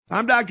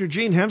I'm Dr.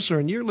 Gene Hensler,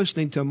 and you're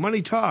listening to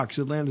Money Talks,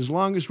 Atlanta's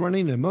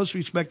longest-running and most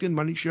respected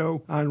money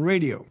show on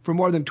radio. For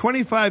more than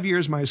 25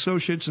 years, my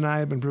associates and I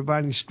have been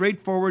providing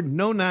straightforward,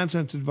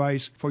 no-nonsense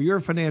advice for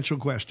your financial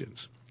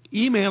questions.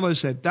 Email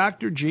us at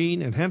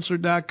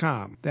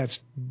drgene@hensler.com. That's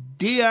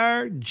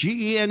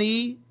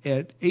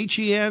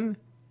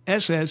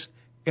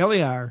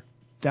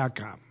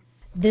drgene@hensler.com.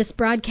 This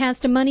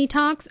broadcast of Money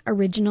Talks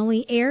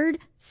originally aired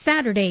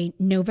Saturday,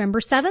 November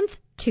 7th,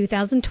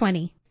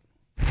 2020.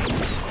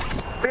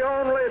 The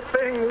only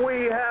thing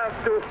we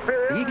have to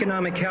fear. The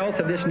economic health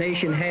of this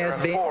nation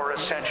has been. Four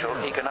essential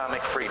economic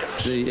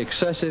freedoms. The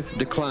excessive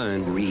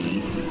decline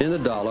in the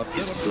dollar.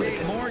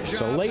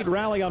 So late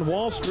rally on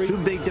Wall Street. Too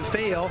big to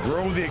fail.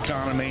 Grow the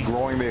economy.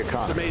 Growing the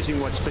economy. It's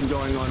amazing what's been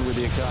going on with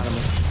the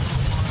economy.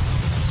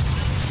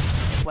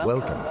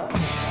 Welcome.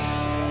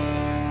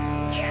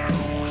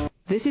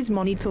 This is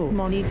Money Talk.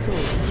 Money Talk.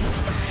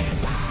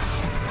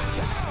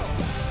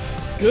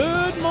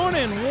 Good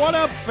morning. What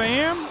up,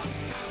 fam?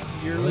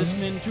 You're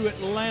listening to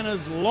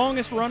Atlanta's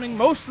longest-running,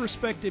 most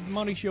respected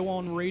money show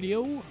on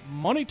radio,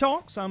 Money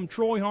Talks. I'm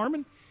Troy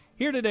Harmon,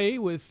 here today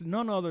with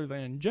none other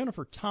than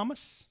Jennifer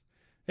Thomas.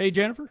 Hey,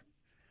 Jennifer.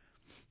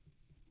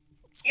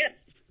 Yes.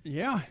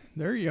 Yeah,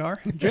 there you are.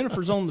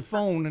 Jennifer's on the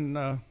phone, and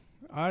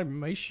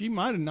she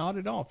might have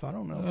nodded off. I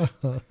don't know.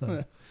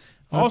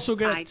 Also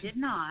got. I did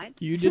not.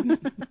 You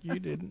didn't. You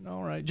didn't.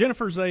 All right.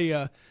 Jennifer's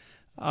a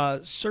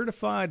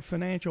certified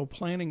financial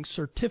planning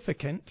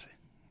certificate,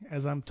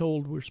 as I'm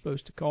told we're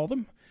supposed to call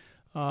them.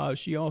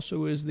 She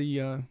also is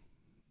the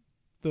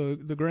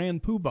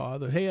grand poobah,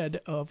 the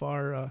head of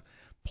our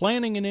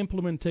planning and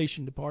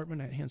implementation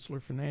department at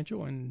Hensler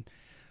Financial, and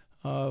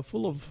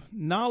full of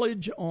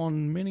knowledge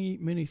on many,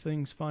 many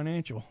things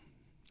financial.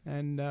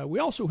 And we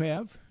also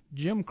have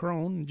Jim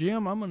Crone.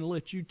 Jim, I'm going to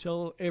let you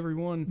tell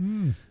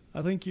everyone.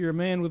 I think you're a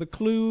man with a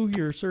clue.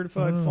 You're a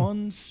certified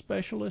funds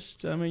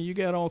specialist. I mean, you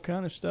got all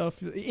kind of stuff.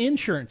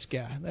 Insurance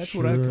guy. That's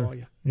sure. what I call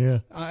you. Yeah.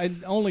 I've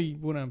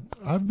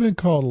been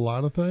called a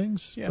lot of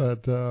things, yeah.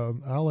 but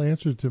I'll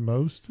answer to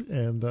most.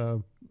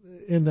 And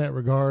in that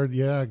regard,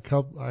 I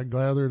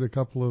gathered a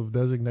couple of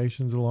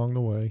designations along the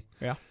way.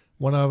 Yeah.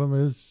 One of them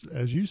is,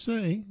 as you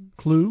say,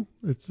 CLU.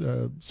 It's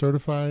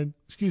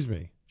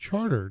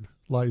chartered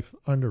life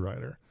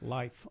underwriter.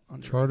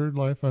 Chartered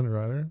life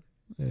underwriter.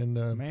 And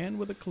man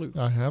with a clue.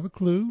 I have a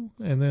clue.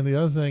 And then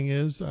the other thing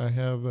is I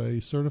have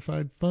a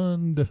certified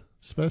fund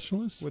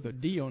specialist. With a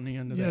D on the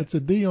end of that. Yeah, it's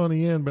a D on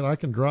the end, but I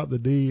can drop the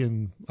D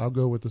and I'll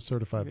go with the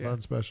certified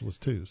fund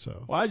specialist too.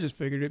 So. Well, I just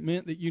figured it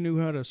meant that you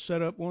knew how to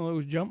set up one of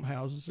those jump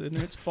houses, and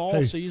it's fall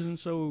season,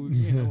 so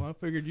I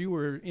figured you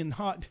were in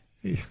hot.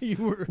 You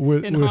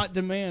were in hot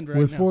demand right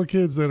now. With 4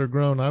 kids that are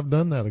grown, I've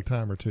done that a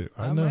time or two.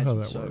 I know how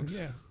that works.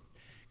 Yeah.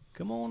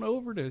 Come on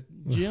over to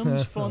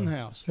Jim's Fun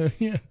House.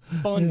 Yeah.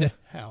 Fund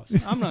House.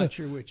 I'm not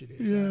sure which it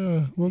is.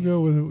 Yeah, we'll go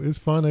with it. It's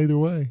fun either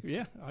way.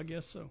 Yeah, I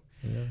guess so.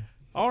 Yeah.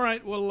 All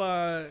right.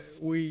 Well,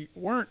 we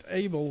weren't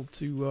able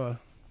to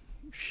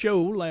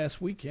show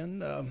last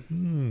weekend.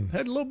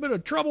 Had a little bit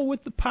of trouble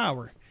with the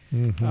power.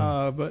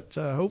 Mm-hmm. But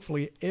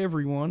hopefully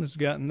everyone has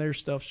gotten their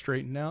stuff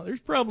straightened out. There's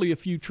probably a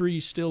few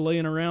trees still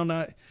laying around.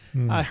 I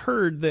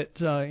heard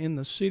that in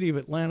the city of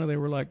Atlanta they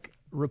were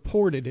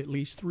reported at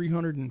least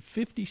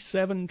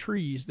 357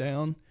 trees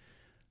down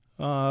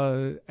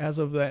as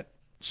of that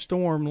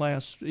storm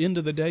end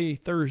of the day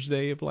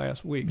Thursday of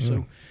last week.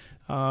 So,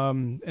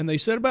 and they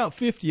said about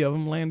 50 of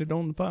them landed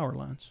on the power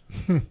lines.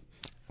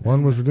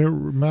 One was near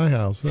my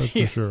house, that's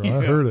for sure.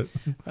 I heard it.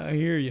 I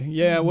hear you.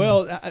 Yeah,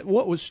 well,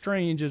 what was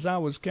strange is I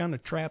was kind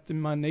of trapped in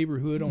my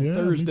neighborhood on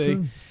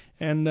Thursday,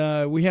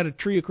 and we had a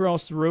tree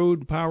across the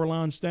road, power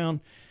lines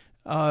down.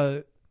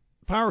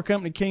 Power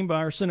company came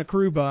by or sent a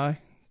crew by,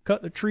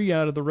 cut the tree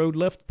out of the road,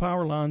 left the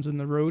power lines in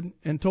the road,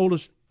 and told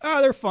us,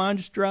 they're fine,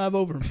 just drive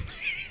over them.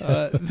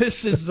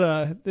 This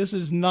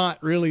is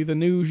not really the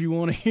news you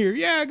want to hear.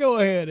 Yeah, go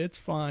ahead, it's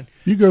fine.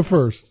 You go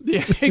first.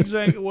 Yeah,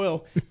 exactly.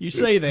 Well, you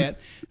say that.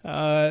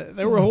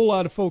 There were a whole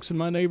lot of folks in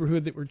my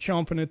neighborhood that were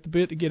chomping at the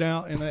bit to get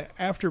out, and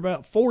after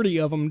about 40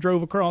 of them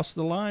drove across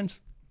the lines,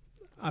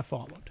 I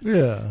followed.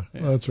 Yeah,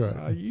 that's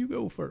right. You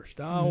go first.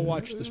 I'll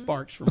watch the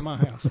sparks from my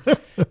house.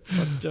 But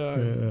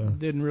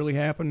didn't really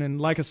happen. And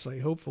like I say,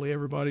 hopefully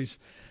everybody's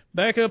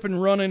back up and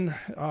running.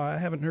 I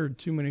haven't heard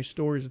too many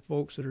stories of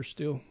folks that are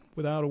still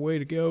without a way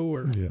to go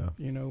or,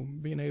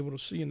 being able to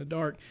see in the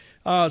dark.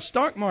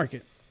 Stock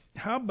market.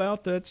 How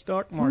about that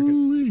stock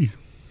market?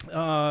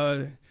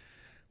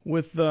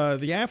 With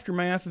the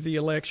aftermath of the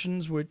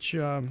elections, which...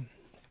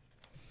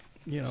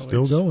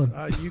 still going.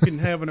 You can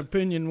have an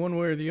opinion one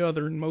way or the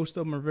other, and most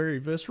of them are very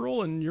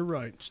visceral, and you're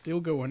right, still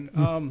going.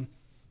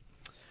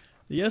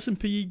 The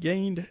S&P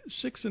gained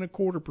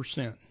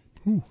 6.25%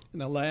 in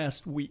the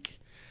last week.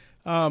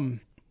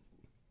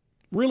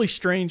 Really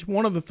strange.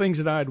 One of the things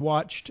that I had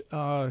watched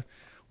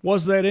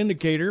was that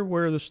indicator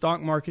where the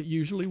stock market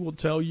usually will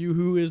tell you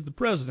who is the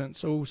president.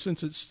 So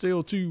since it's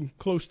still too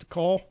close to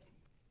call,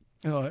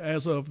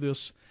 as of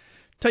this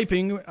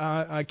taping,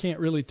 I can't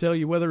really tell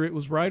you whether it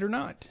was right or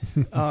not.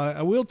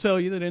 I will tell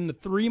you that in the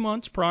 3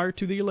 months prior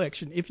to the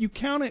election, if you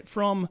count it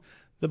from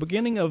the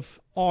beginning of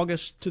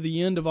August to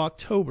the end of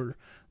October,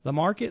 the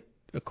market,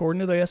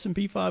 according to the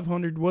S&P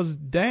 500, was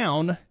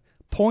down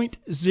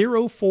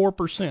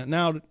 0.04%.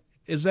 Now,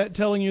 is that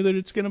telling you that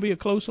it's going to be a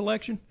close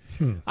election?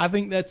 I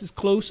think that's as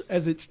close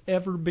as it's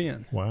ever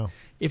been. Wow.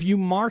 If you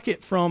mark it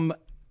from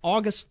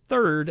August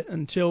 3rd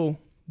until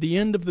the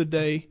end of the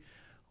day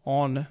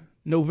on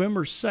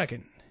November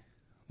 2nd,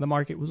 the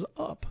market was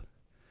up.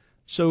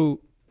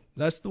 So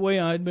that's the way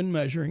I had been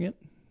measuring it.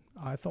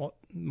 I thought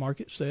the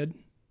market said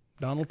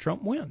Donald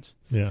Trump wins.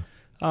 Yeah.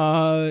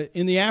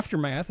 In the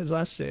aftermath, as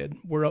I said,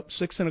 we're up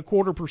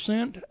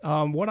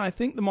 6.25%. What I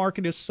think the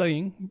market is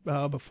saying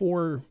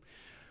before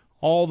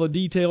all the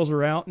details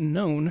are out and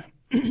known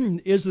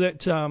is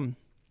that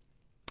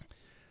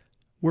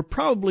we're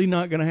probably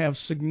not going to have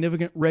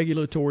significant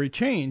regulatory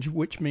change,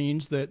 which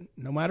means that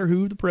no matter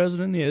who the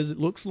president is, it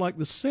looks like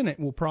the Senate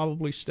will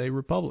probably stay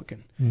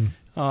Republican.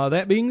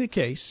 That being the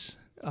case,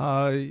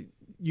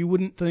 you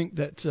wouldn't think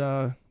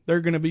that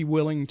they're going to be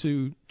willing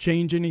to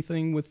change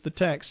anything with the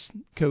tax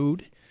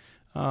code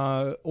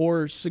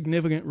or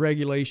significant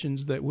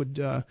regulations that would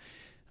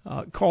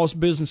cause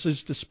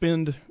businesses to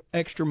spend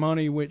extra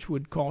money, which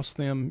would cost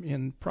them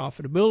in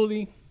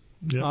profitability.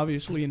 Yep.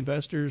 Obviously,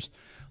 investors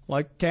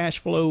like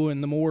cash flow,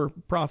 and the more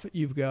profit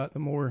you've got, the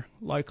more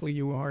likely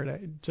you are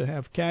to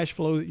have cash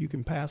flow that you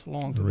can pass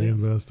along to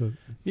reinvest them.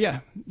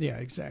 It. Yeah,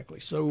 exactly.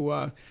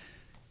 So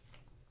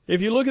if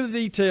you look at the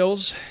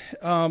details,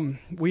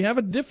 we have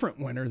a different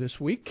winner this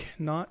week,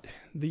 not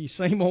the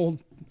same old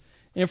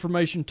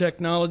information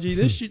technology.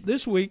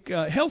 This week,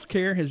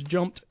 healthcare has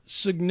jumped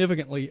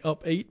significantly,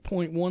 up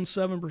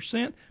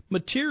 8.17%.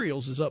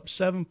 Materials is up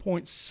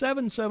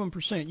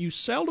 7.77%. You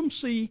seldom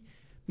see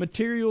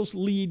materials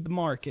lead the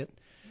market,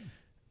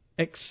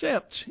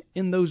 except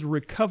in those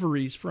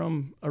recoveries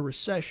from a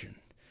recession.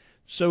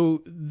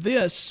 So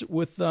this,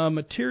 with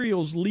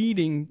materials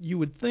leading, you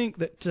would think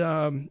that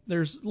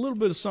there's a little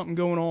bit of something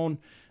going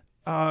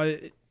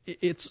on.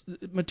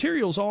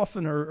 Materials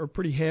often are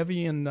pretty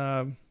heavy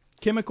in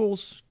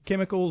chemicals.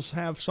 Chemicals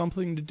have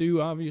something to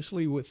do,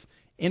 obviously, with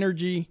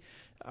energy.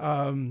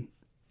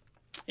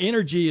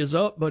 Energy is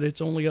up, but it's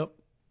only up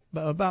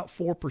about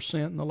 4%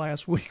 in the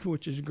last week,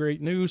 which is great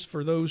news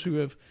for those who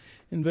have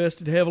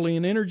invested heavily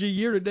in energy.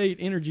 Year to date,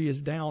 energy is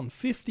down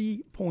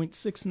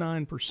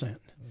 50.69%.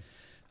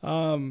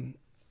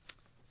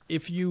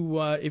 If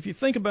you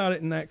think about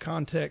it in that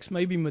context,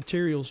 maybe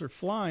materials are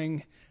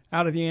flying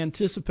out of the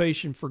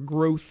anticipation for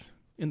growth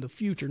in the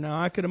future.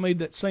 Now, I could have made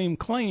that same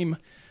claim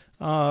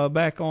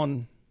back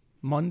on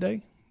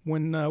Monday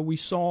when we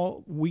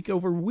saw week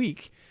over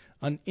week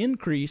an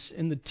increase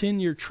in the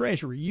 10-year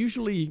Treasury.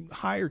 Usually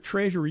higher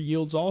Treasury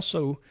yields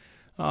also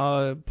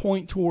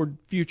point toward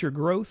future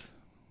growth,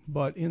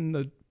 but in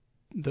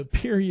the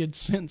period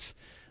since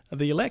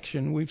the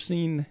election, we've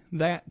seen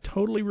that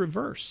totally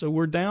reversed. So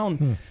we're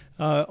down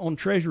on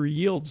Treasury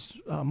yields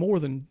more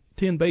than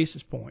 10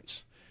 basis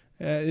points.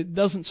 It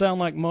doesn't sound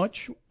like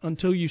much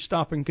until you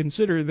stop and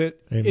consider that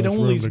it's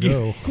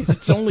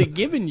only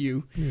given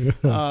you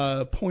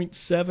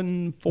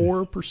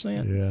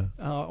 0.74%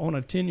 on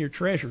a 10-year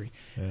Treasury.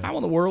 Yeah. How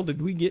in the world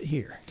did we get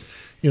here?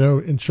 You know,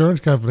 insurance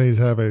companies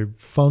have a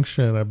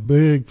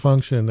big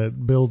function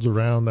that builds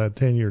around that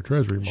 10-year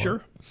Treasury mark.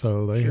 Sure.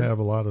 So they have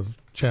a lot of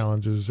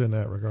challenges in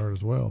that regard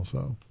as well.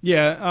 So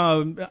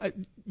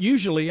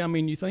usually, I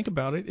mean, you think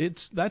about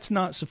it, that's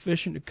not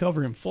sufficient to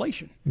cover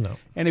inflation. No.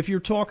 And if you're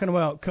talking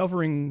about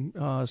covering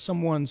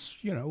someone's,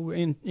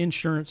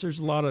 insurance, there's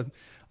a lot of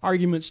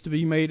arguments to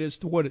be made as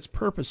to what its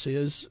purpose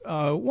is.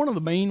 One of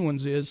the main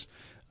ones is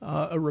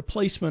a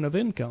replacement of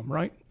income,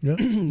 right? Yeah.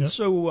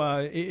 So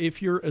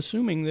if you're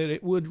assuming that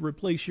it would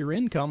replace your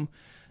income,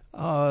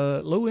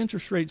 low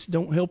interest rates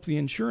don't help the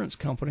insurance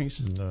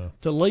companies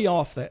to lay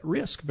off that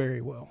risk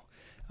very well.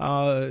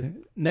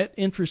 Net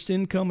interest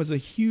income is a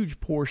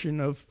huge portion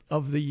of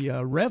the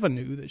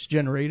revenue that's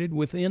generated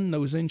within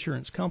those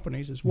insurance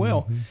companies as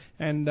well.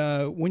 Mm-hmm. And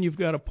when you've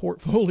got a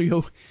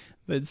portfolio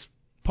that's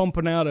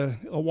pumping out a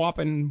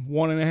whopping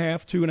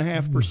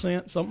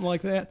 1.5–2.5%, something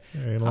like that,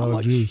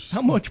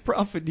 how much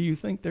profit do you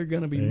think they're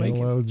going to be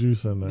making? A lot of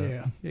juice in that.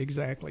 Yeah,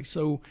 exactly.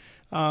 So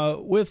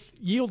with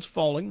yields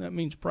falling, that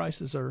means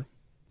prices are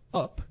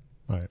up.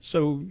 Right.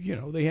 So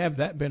they have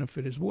that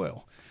benefit as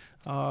well.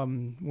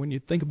 When you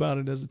think about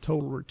it as a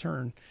total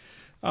return.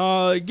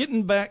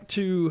 Getting back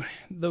to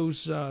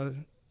those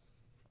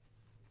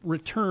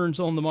returns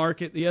on the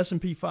market, the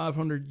S&P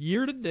 500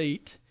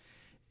 year-to-date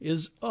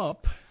is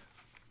up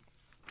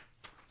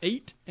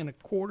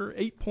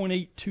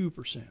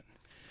 8.82%.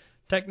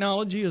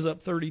 Technology is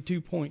up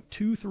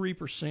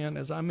 32.23%.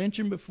 As I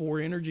mentioned before,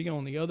 energy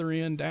on the other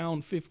end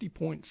down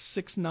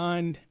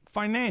 50.69%.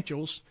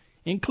 Financials,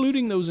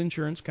 including those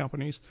insurance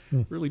companies,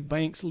 really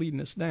banks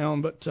leading us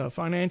down, but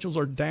financials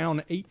are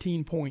down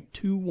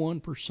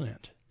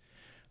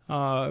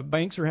 18.21%.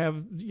 Banks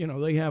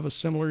they have a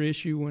similar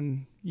issue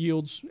when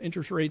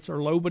interest rates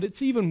are low, but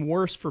it's even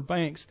worse for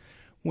banks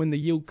when the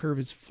yield curve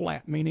is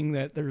flat, meaning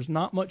that there's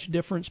not much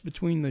difference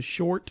between the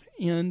short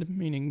end,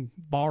 meaning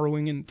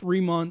borrowing in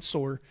 3 months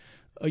or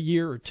a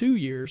year or 2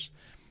 years,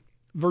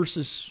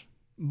 versus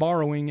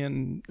borrowing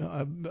in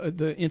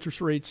the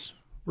interest rates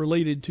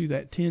related to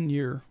that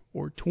 10-year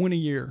or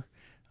 20-year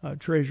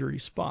Treasury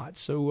spot.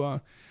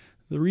 So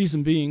the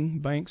reason being,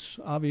 banks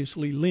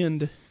obviously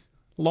lend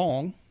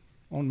long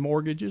on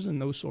mortgages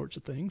and those sorts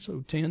of things,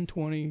 so 10,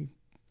 20,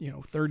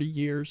 30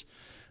 years,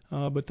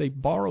 but they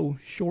borrow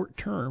short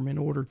term in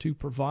order to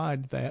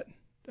provide that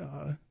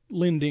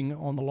lending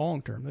on the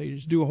long term. They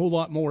just do a whole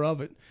lot more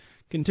of it,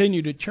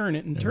 continue to churn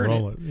it and turn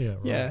it. Yeah,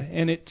 right. Yeah,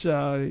 and it's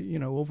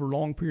over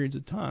long periods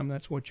of time,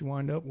 that's what you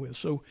wind up with.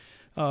 So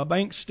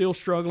banks still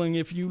struggling.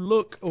 If you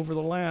look over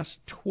the last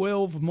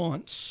 12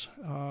 months,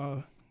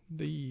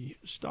 the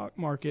stock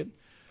market,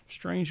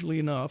 strangely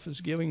enough, is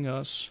giving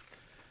us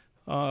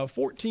almost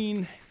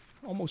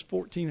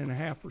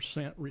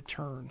 14.5%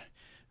 return.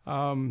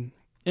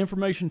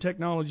 Information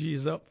technology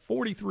is up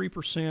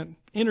 43%.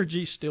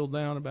 Energy still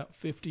down about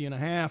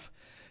 50.5%.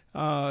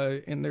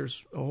 And there's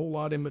a whole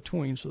lot in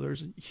between. So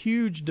there's a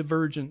huge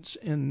divergence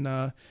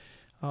in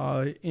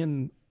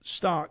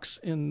stocks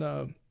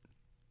in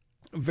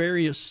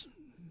various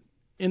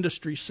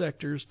industry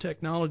sectors,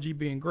 technology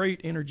being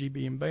great, energy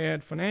being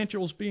bad,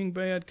 financials being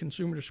bad,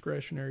 consumer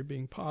discretionary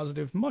being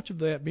positive, much of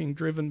that being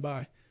driven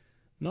by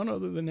none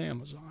other than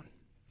Amazon.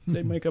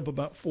 They make up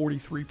about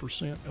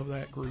 43% of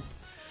that group.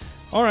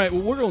 All right,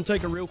 well, we're going to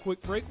take a real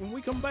quick break. When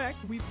we come back,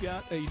 we've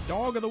got a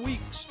Dog of the Week.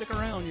 Stick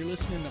around. You're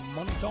listening to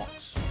Money Talks.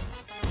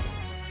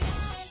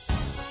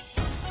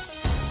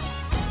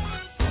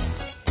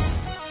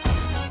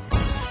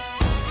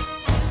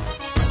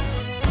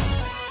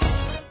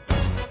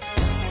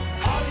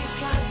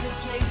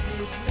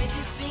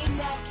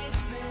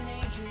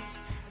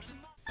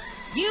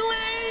 You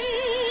ain't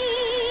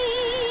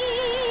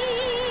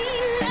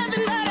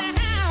nothing but a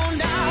hound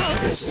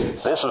dog.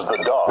 This is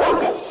the Dog of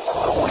the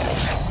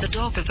Week. The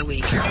Dog of the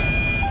Week.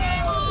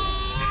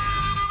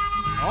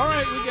 All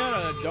right, we got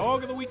a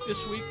Dog of the Week this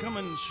week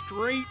coming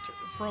straight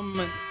from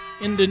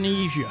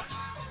Indonesia.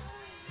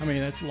 I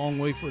mean, that's a long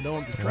way for a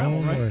dog to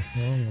travel, right?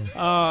 Long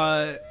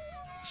way.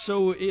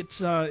 So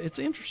it's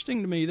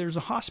interesting to me. There's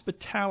a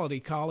hospitality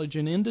college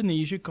in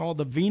Indonesia called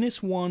the Venus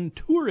One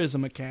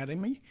Tourism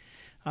Academy.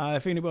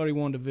 If anybody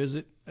wanted to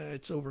visit,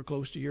 it's over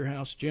close to your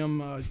house, Jim.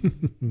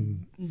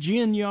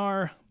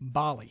 Gianyar,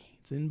 Bali.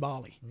 It's in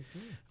Bali.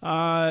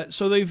 Okay.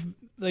 So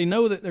they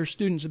know that their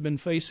students have been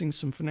facing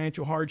some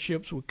financial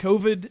hardships with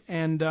COVID,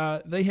 and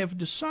they have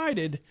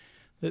decided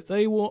that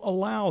they will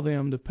allow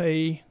them to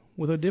pay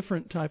with a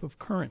different type of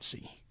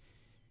currency.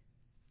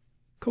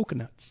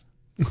 Coconuts.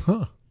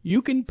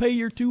 You can pay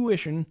your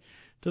tuition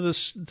to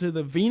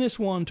the Venus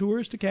One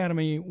Tourist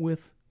Academy with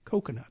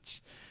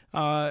coconuts.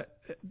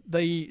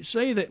 They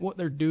say that what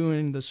they're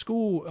doing, the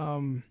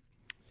school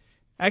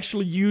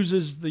actually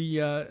uses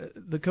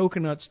the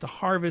coconuts to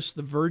harvest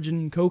the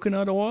virgin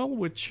coconut oil,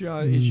 which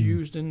is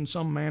used in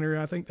some manner.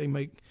 I think they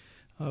make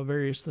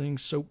various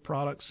things, soap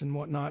products and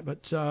whatnot.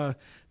 But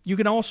you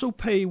can also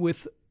pay with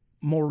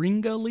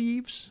moringa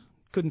leaves.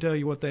 Couldn't tell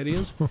you what that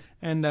is.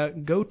 And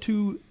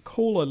gotu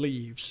kola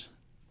leaves.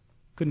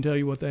 Couldn't tell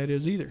you what that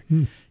is either.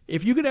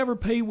 If you could ever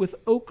pay with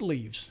oak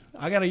leaves,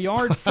 I got a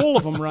yard full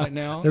of them right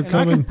now, and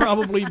I could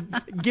probably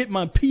get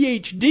my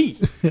PhD.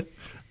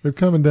 They're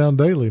coming down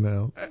daily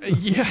now.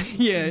 Yeah,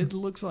 it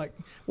looks like.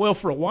 Well,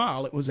 for a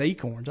while it was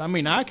acorns. I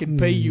mean, I could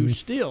pay you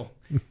still.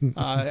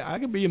 I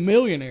could be a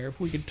millionaire if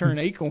we could turn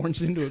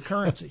acorns into a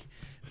currency.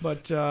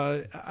 But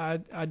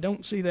I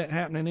don't see that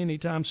happening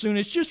anytime soon.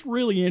 It's just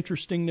really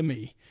interesting to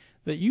me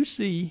that you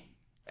see,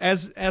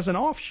 as an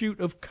offshoot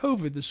of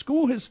COVID, the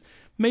school has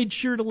made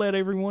sure to let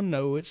everyone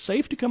know it's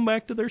safe to come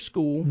back to their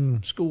school.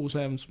 School's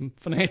having some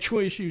financial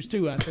issues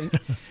too, I think.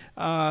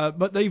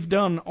 But they've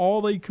done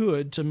all they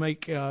could to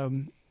make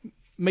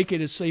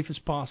it as safe as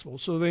possible.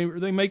 So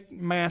they make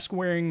mask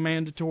wearing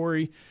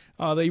mandatory.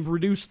 They've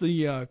reduced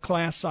the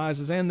class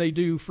sizes, and they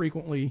do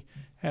frequently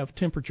have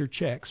temperature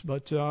checks.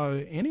 But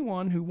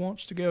anyone who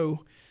wants to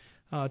go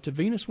to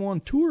Venus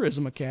One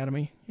Tourism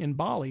Academy in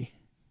Bali,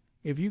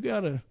 if you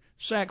got a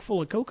sack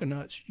full of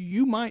coconuts,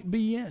 you might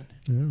be in.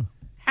 Yeah.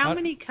 How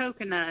many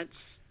coconuts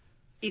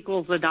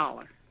equals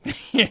 $1?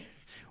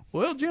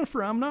 Well,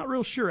 Jennifer, I'm not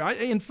real sure.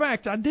 In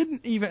fact, I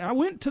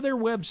went to their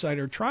website,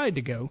 or tried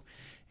to go,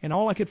 and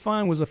all I could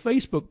find was a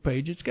Facebook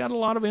page. It's got a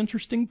lot of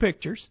interesting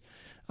pictures.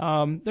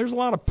 There's a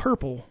lot of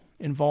purple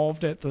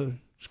involved at the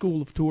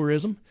School of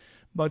Tourism,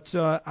 but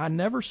I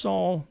never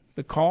saw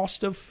the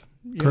cost of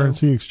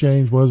currency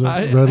exchange wasn't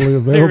readily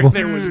available.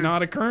 There was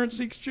not a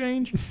currency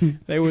exchange.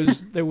 There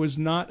was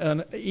not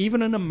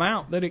even an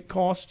amount that it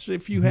costs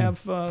if you have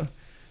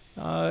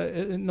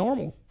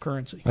normal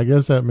currency. I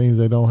guess that means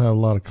they don't have a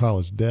lot of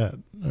college debt.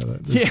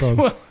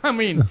 Well, I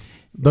mean,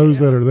 those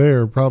that are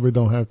there probably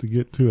don't have to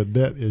get to a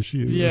debt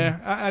issue. Yeah,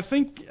 I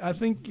think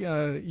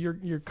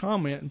your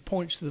comment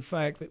points to the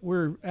fact that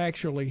we're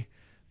actually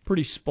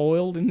pretty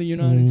spoiled in the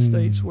United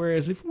States,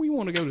 whereas if we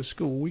want to go to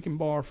school, we can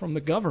borrow from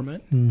the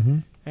government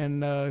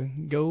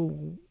and go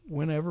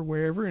whenever,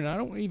 wherever, and I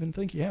don't even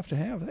think you have to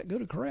have that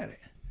good a credit.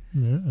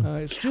 Yeah.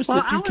 It's just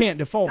that you can't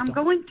default on it.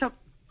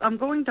 I'm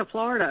going to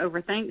Florida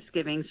over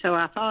Thanksgiving, so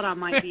I thought I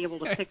might be able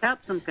to pick up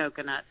some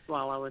coconuts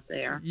while I was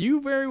there. You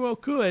very well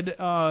could.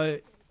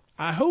 I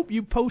hope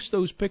you post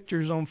those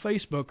pictures on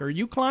Facebook. Are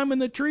you climbing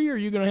the tree, or are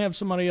you going to have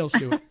somebody else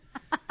do it?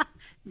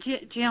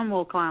 Jim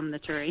will climb the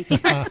tree.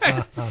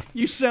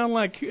 You sound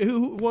like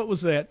what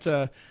was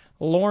that?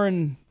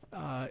 Lauren.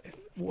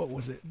 What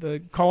was it?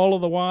 The Call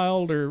of the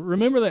Wild, or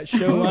remember that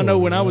show? I know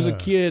when I was a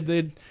kid,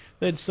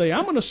 they'd say,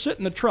 "I'm going to sit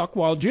in the truck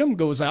while Jim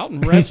goes out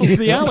and wrestles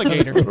the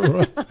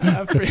alligator."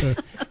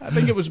 I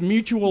think it was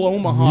Mutual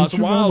Omaha's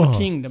Wild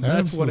Kingdom.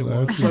 That's what it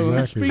was. So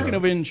exactly speaking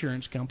of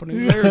insurance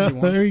companies, there's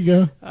one. There you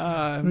go.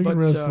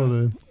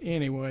 But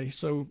anyway,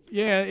 so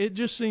yeah, it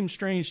just seems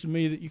strange to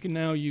me that you can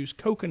now use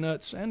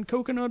coconuts and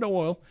coconut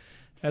oil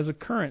as a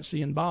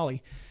currency in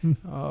Bali.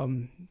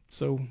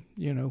 So,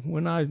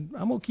 when I'm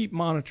going to keep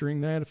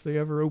monitoring that. If they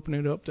ever open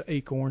it up to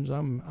acorns,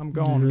 I'm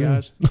gone,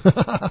 guys.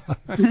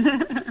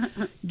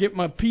 Get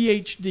my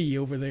PhD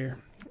over there.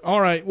 All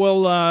right,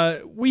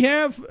 well, we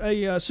have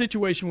a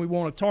situation we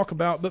want to talk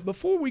about, but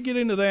before we get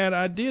into that,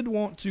 I did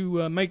want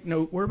to make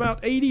note, we're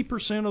about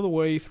 80% of the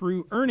way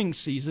through earnings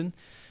season,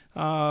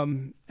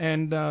 and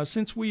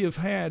since we have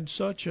had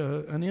such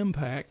an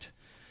impact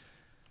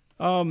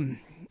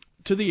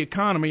to the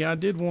economy, I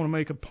did want to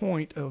make a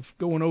point of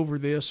going over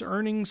this.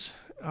 Earnings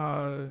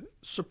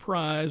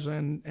surprise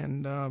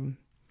and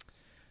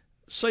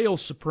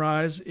sales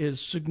surprise is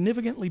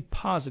significantly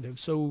positive.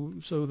 So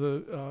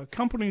the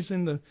companies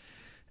in the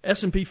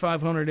S&P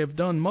 500 have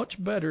done much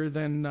better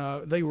than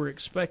they were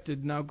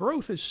expected. Now,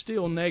 growth is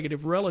still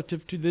negative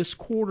relative to this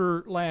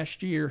quarter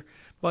last year,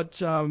 but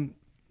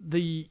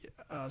the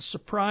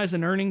surprise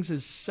in earnings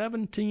is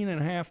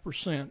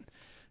 17.5%.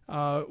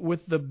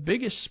 With the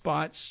biggest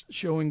spots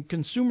showing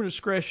consumer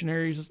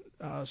discretionary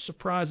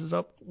surprises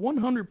up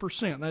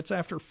 100%. That's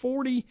after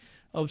 40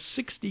 of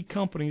 60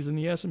 companies in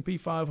the S&P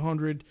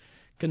 500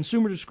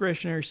 consumer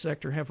discretionary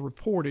sector have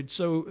reported.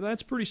 So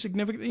that's pretty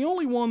significant. The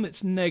only one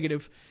that's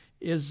negative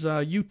is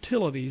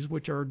utilities,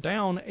 which are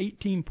down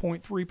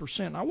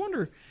 18.3%. I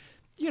wonder,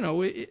 you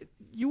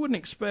wouldn't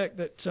expect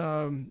that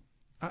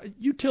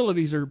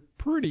utilities are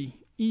pretty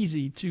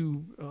easy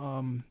to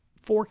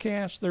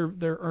forecast.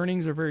 Their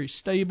earnings are very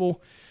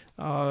stable,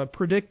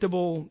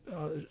 predictable.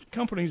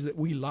 Companies that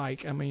we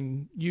like,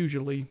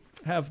 usually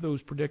have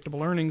those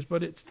predictable earnings,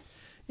 but it's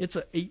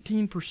a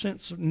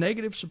 18%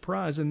 negative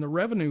surprise, and the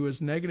revenue is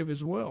negative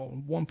as well,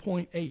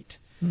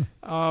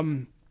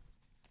 1.8.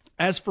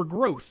 As for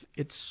growth,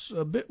 it's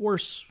a bit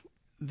worse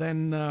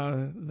than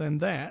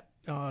that.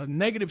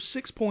 Negative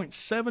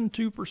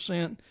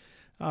 6.72%,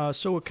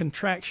 so a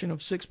contraction of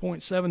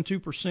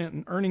 6.72%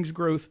 in earnings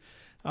growth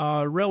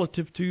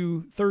relative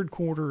to third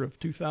quarter of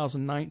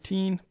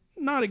 2019.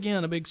 Not,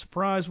 again, a big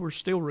surprise. We're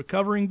still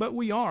recovering, but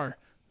we are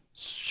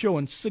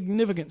showing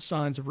significant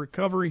signs of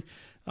recovery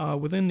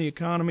within the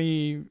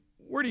economy.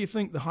 Where do you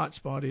think the hot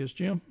spot is,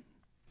 Jim?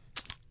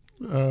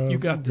 You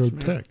got this,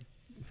 man. Tech.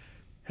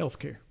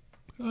 Healthcare.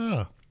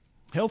 Ah.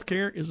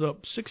 Healthcare is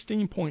up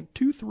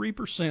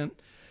 16.23%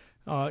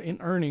 in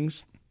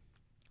earnings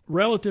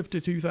relative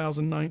to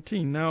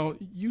 2019. Now,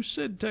 you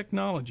said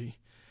technology.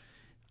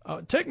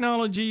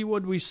 Technology,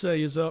 what we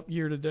say, is up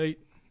year to date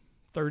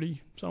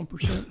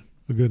 30-some%.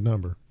 A good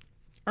number.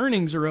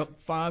 Earnings are up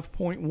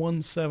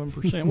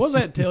 5.17%. What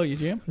does that tell you,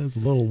 Jim? That's a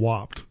little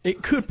whopped.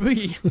 It could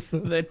be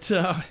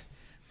that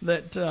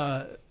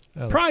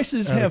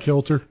prices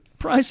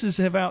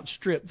have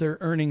outstripped their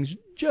earnings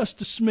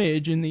just a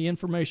smidge in the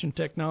information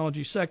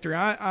technology sector.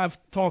 I've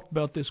talked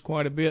about this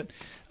quite a bit.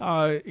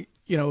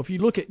 If you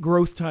look at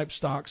growth type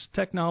stocks,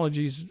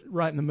 technology's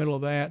right in the middle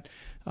of that.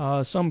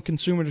 Some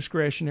consumer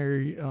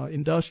discretionary,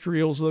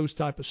 industrials, those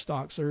type of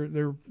stocks,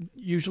 they're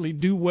usually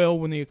do well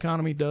when the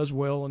economy does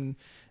well, and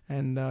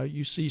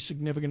you see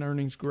significant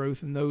earnings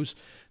growth in those.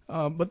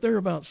 But they're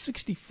about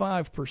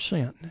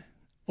 65%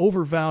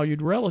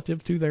 overvalued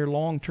relative to their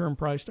long-term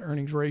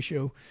price-to-earnings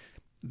ratio.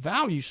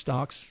 Value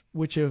stocks,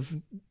 which have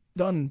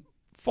done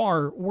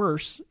far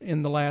worse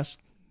in the last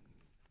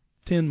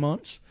 10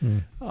 months,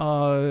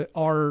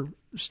 are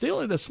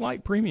still at a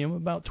slight premium,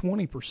 about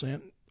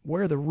 20%,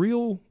 where the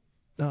real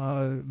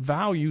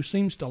value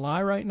seems to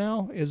lie right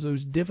now is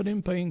those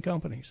dividend-paying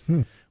companies,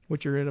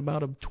 which are at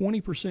about a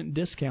 20%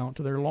 discount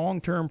to their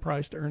long-term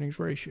price-to-earnings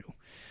ratio.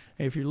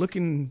 And if you're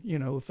looking,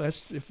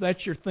 if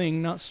that's your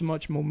thing, not so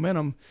much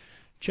momentum,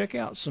 check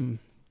out some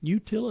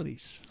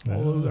utilities.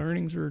 Although the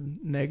earnings are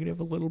negative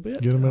a little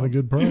bit. Get them at a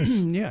good price.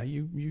 Yeah,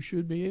 you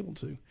should be able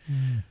to.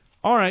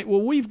 All right,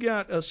 well, we've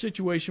got a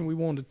situation we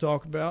wanted to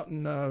talk about,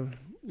 and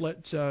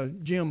let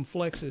Jim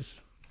flex his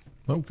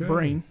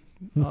brain.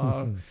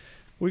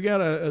 We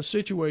got a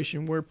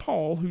situation where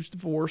Paul, who's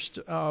divorced,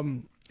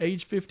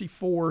 age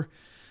 54,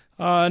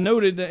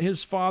 noted that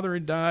his father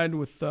had died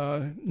with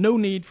no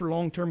need for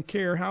long-term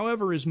care.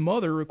 However, his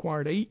mother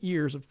required 8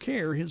 years of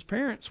care. His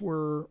parents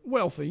weren't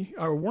wealthy,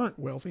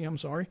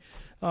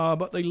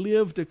 but they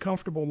lived a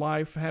comfortable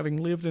life, having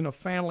lived in a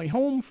family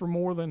home for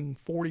more than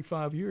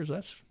 45 years.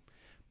 That's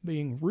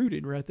being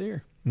rooted right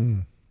there.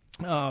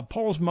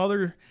 Paul's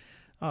mother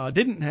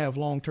didn't have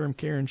long-term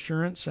care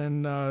insurance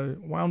and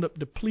wound up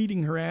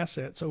depleting her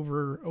assets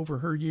over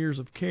her years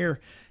of care.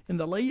 In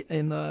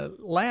the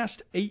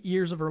last 8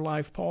 years of her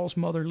life, Paul's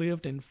mother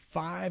lived in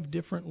 5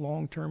 different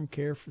long-term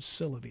care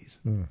facilities.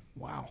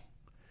 Wow.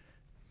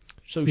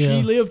 So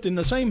she lived in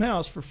the same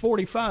house for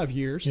 45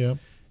 years,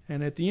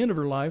 and at the end of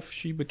her life,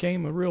 she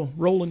became a real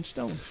rolling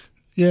stone.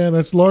 Yeah,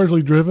 that's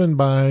largely driven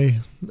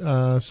by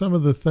some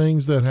of the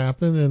things that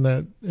happen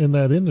in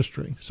that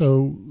industry.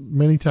 So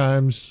many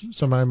times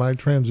somebody might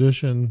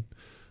transition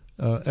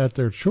at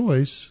their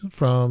choice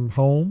from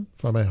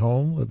a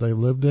home that they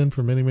lived in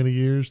for many, many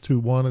years to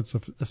one that's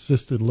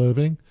assisted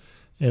living,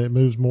 and it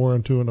moves more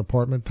into an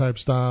apartment type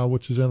style,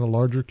 which is in a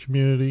larger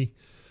community,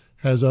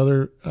 has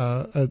other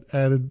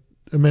added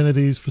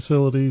amenities,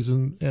 facilities,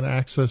 and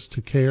access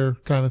to care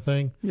kind of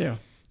thing. Yeah.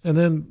 And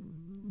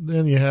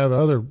then you have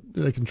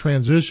they can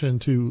transition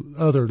to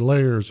other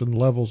layers and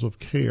levels of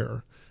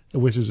care,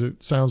 which is, it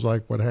sounds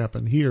like what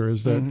happened here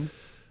is that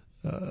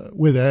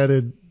with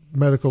added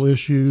medical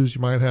issues,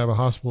 you might have a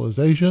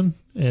hospitalization.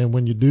 And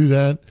when you do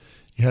that,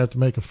 you have to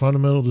make a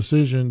fundamental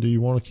decision. Do you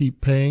want to keep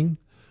paying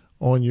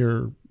on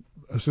your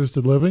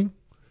assisted living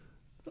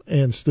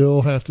and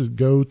still have to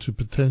go to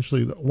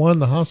potentially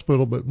the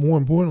hospital, but more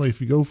importantly, if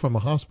you go from a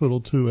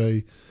hospital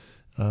to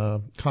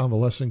a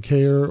convalescent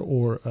care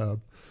or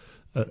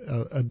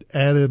an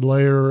added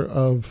layer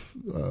of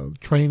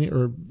training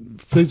or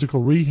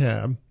physical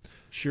rehab,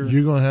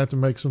 you're going to have to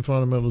make some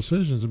fundamental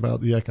decisions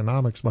about the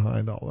economics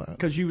behind all that.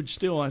 Because you would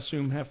still, I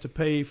assume, have to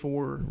pay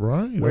for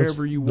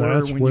wherever you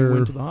were when you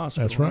went to the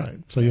hospital. That's right.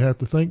 So you have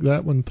to think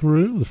that one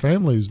through. The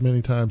families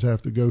many times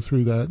have to go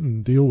through that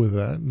and deal with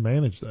that and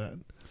manage that.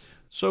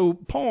 So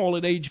Paul,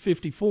 at age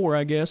 54,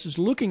 I guess, is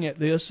looking at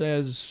this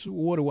as,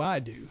 what do I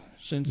do?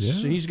 Since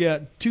he's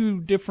got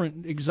 2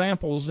 different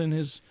examples in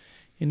his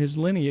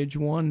lineage,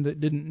 one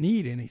that didn't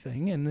need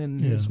anything, and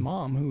then his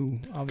mom, who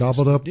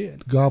obviously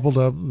did. Gobbled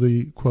up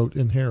the, quote,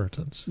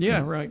 inheritance.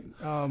 Yeah, right.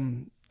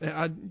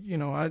 I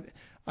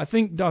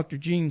think Dr.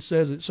 Jean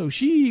says it. So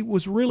she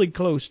was really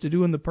close to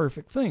doing the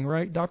perfect thing,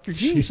 right? Dr.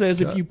 Jean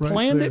says if you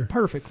planned it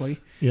perfectly,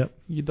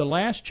 the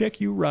last check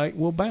you write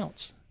will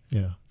bounce.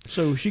 Yeah.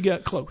 So she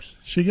got close.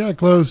 She got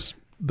close.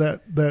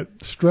 That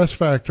stress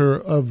factor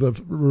of the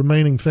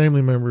remaining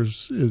family members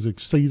is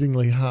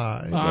exceedingly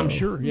high. I'm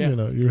sure,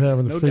 yeah. You're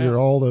having to figure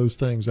all those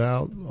things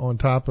out on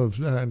top of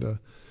having to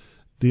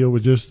deal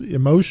with just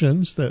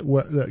emotions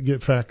that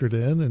get factored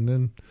in, and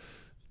then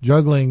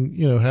juggling,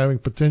 having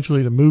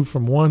potentially to move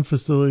from one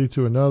facility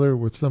to another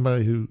with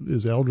somebody who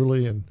is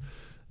elderly, and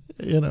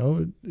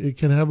it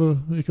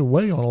can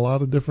weigh on a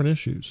lot of different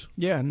issues.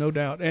 Yeah, no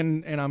doubt.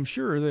 And I'm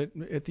sure that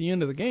at the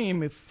end of the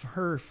game, if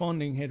her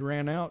funding had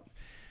ran out,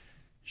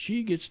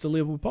 she gets to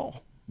live with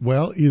Paul.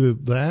 Well, either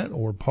that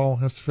or Paul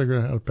has to figure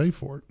out how to pay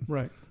for it.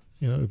 Right.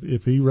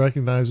 If he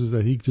recognizes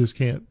that he just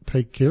can't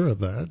take care of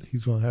that,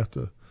 he's going to have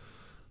to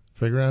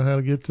figure out how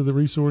to get to the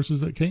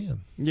resources that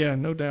can. Yeah,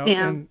 no doubt.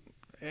 Yeah.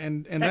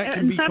 And that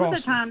can be costly. Some of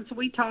the times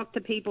we talk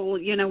to people,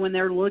 when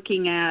they're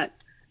looking at,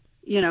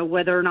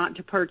 whether or not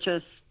to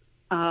purchase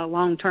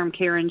long-term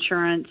care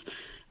insurance.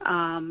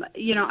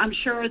 I'm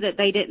sure that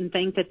they didn't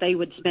think that they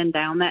would spin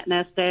down that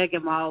nest egg.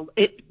 And while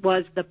it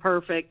was the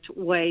perfect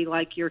way,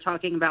 like you're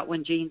talking about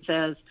when Gene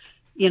says,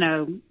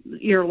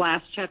 your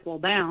last check will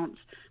bounce,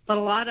 but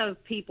a lot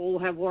of people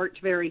have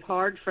worked very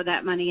hard for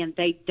that money, and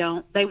they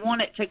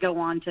want it to go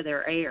on to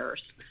their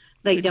heirs.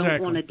 They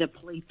don't want to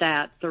deplete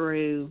that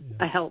through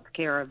a health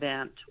care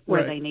event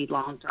where they need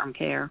long-term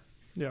care.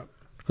 Yeah.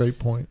 Great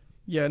point.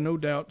 Yeah, no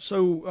doubt.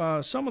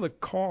 So some of the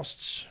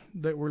costs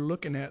that we're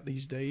looking at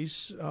these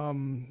days,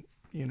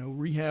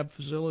 rehab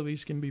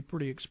facilities can be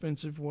pretty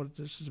expensive. What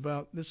this is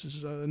about,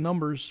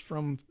 numbers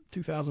from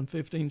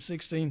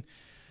 2015-16,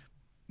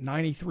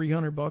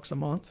 $9,300 a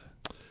month.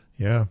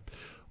 Yeah.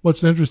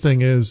 What's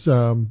interesting is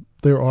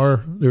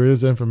there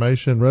is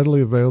information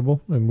readily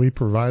available, and we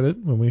provide it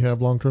when we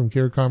have long-term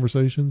care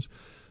conversations.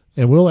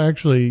 And we'll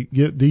actually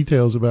get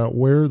details about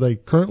where they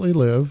currently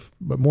live,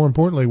 but more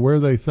importantly,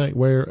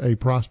 where a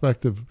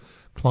prospective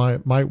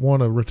client might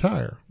want to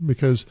retire,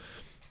 because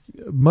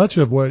much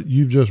of what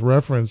you've just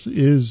referenced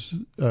is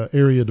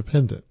area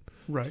dependent.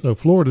 Right. So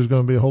Florida is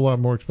going to be a whole lot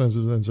more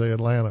expensive than, say,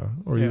 Atlanta,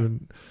 or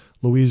even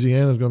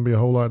Louisiana is going to be a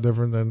whole lot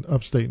different than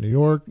upstate New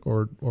York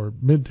or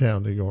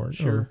Midtown New York,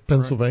 or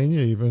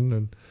Pennsylvania even.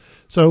 And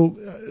so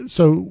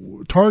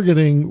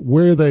targeting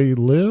where they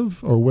live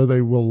or where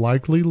they will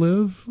likely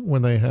live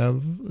when they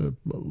have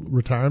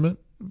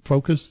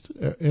retirement-focused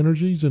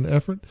energies and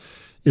effort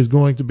is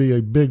going to be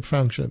a big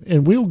function.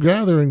 And we'll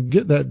gather and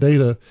get that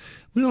data.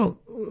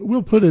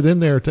 We'll put it in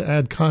there to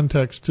add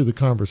context to the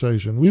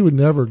conversation. We would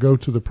never go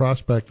to the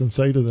prospect and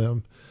say to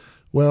them,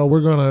 well,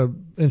 we're going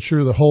to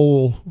insure the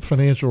whole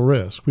financial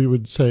risk. We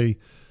would say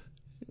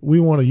we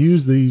want to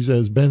use these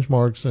as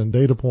benchmarks and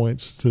data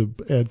points to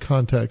add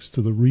context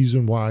to the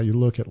reason why you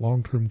look at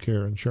long-term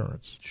care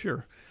insurance.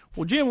 Sure.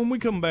 Well, Jim, when we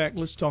come back,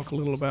 let's talk a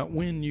little about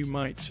when you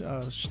might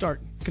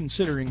start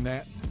considering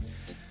that.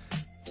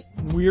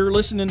 We're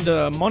listening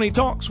to Money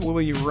Talks. We'll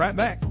be right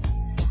back.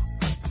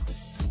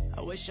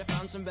 I wish I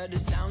found some better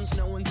sounds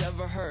no one's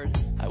ever heard.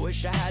 I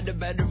wish I had a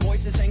better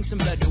voice that sang some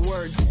better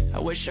words. I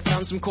wish I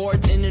found some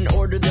chords in an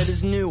order that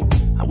is new.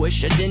 I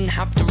wish I didn't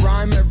have to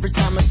rhyme every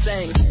time I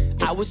sang.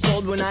 I was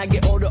told when I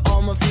get older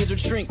all my fears would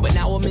shrink, but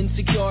now I'm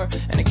insecure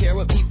and I care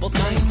what people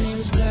think. My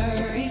name's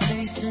blurry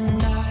face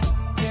and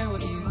I care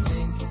what you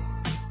think.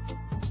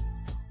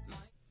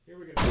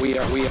 We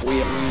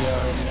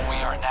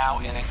are now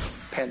in a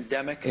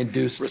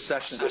pandemic-induced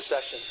recession.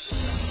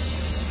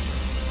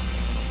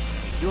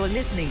 You're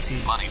listening to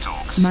Money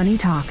Talks. Money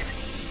Talks.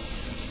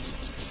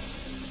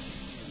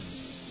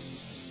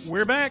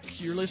 We're back.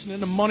 You're listening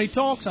to Money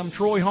Talks. I'm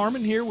Troy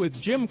Harmon here with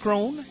Jim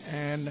Crone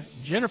and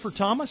Jennifer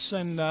Thomas,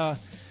 and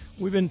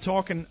we've been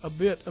talking a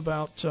bit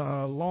about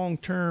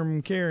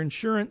long-term care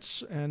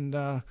insurance and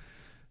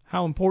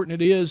how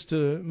important it is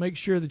to make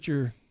sure that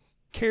you're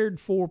cared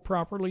for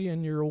properly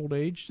in your old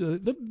age.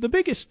 The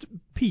biggest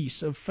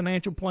piece of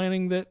financial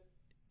planning that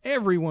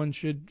everyone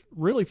should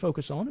really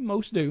focus on, and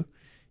most do,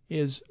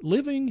 is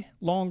living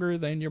longer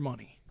than your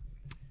money.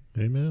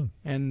 Amen.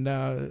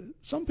 And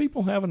some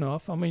people have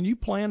enough. I mean, you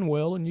plan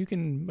well, and you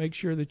can make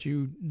sure that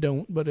you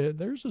don't, but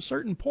there's a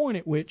certain point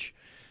at which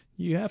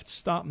you have to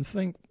stop and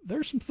think,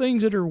 there's some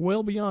things that are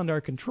well beyond our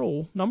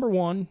control. Number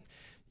one,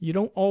 you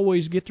don't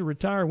always get to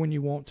retire when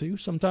you want to.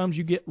 Sometimes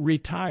you get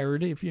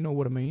retired, if you know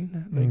what I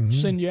mean. They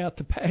send you out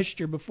to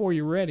pasture before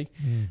you're ready.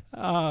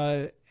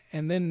 And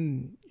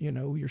then,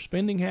 your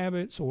spending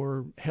habits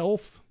or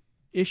health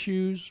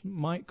issues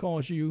might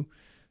cause you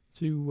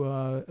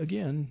to,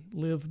 again,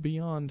 live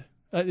beyond.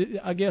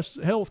 I guess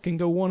health can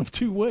go one of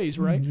two ways,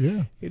 right?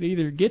 Yeah. It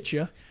either gets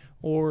you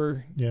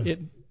or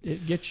it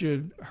gets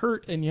you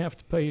hurt and you have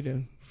to pay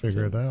to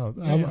figure it out.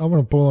 Yeah. I'm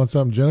going to pull on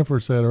something Jennifer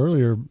said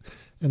earlier,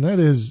 and that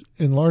is,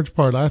 in large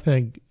part, I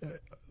think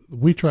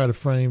we try to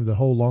frame the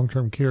whole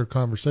long-term care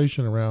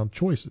conversation around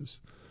choices.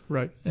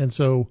 Right. And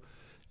so,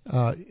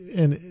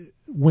 and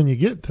when you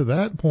get to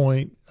that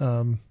point,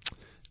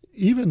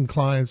 even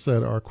clients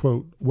that are,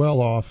 quote, well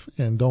off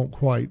and don't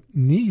quite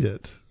need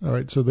it, all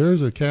right, so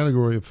there's a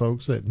category of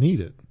folks that need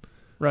it,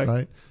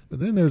 right? But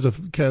then there's a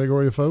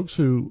category of folks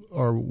who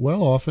are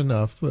well off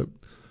enough, but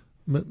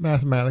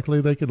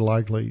mathematically they could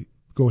likely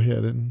go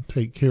ahead and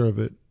take care of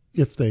it.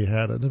 If they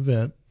had an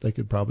event, they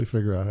could probably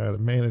figure out how to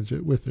manage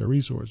it with their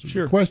resources.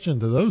 Sure. The question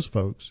to those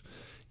folks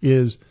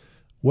is,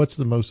 what's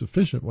the most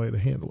efficient way to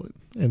handle it?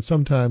 And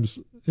sometimes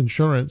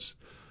insurance,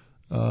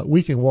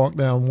 we can walk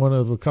down one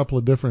of a couple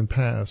of different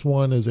paths.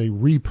 One is a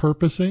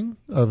repurposing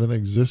of an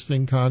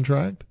existing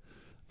contract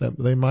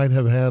that they might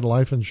have had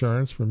life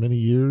insurance for many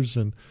years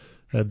and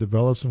had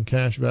developed some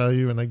cash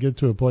value, and they get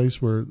to a place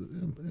where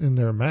in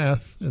their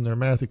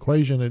math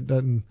equation, it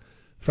doesn't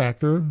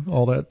factor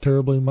all that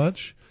terribly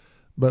much.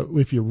 But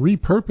if you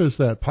repurpose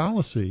that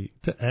policy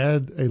to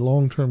add a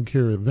long-term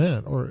care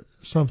event or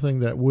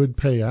something that would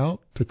pay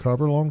out to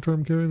cover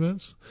long-term care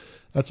events,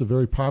 that's a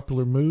very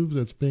popular move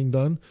that's being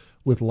done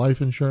with life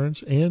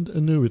insurance and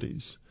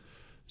annuities,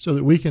 so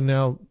that we can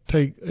now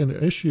take an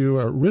issue,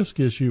 a risk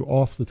issue,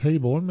 off the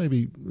table and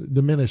maybe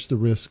diminish the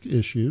risk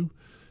issue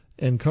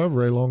and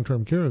cover a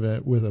long-term care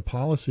event with a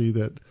policy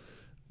that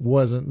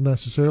wasn't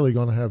necessarily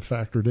going to have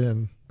factored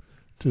in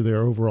to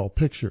their overall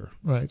picture,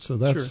 right? So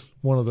that's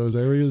one of those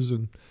areas,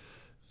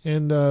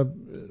 and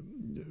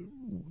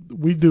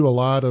we do a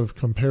lot of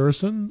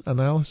comparison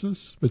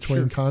analysis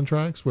between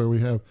contracts where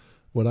we have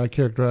what I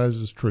characterize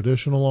as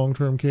traditional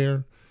long-term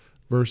care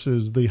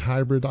versus the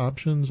hybrid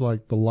options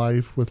like the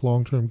life with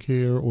long-term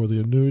care or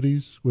the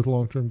annuities with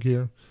long-term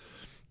care.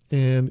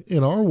 And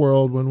in our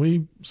world, when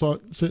we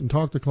sit and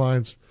talk to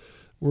clients,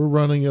 we're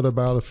running at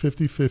about a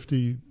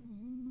 50-50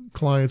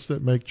 clients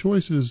that make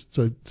choices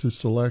to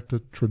select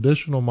a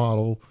traditional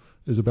model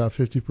is about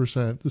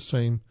 50%. The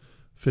same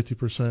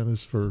 50%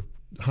 is for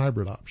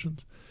hybrid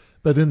options.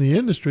 But in the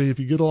industry, if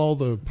you get all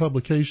the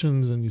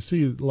publications and you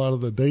see a lot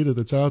of the data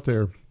that's out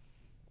there,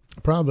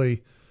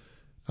 probably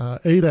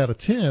 8 out of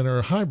 10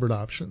 are hybrid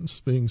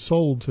options being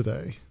sold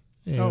today.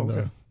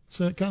 And it's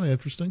kind of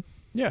interesting.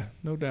 Yeah,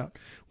 no doubt.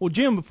 Well,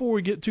 Jim, before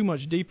we get too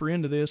much deeper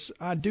into this,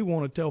 I do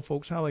want to tell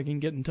folks how they can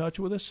get in touch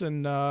with us.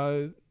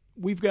 And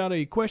we've got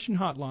a question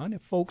hotline.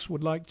 If folks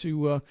would like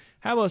to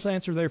have us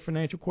answer their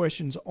financial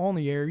questions on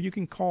the air, you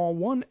can call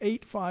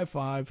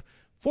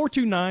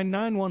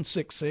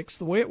 1-855-429-9166.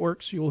 The way it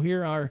works, you'll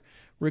hear our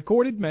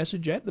recorded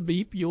message at the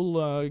beep.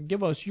 You'll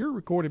give us your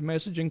recorded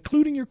message,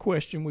 including your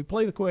question. We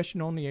play the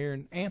question on the air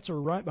and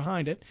answer right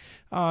behind it.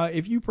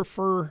 If you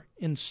prefer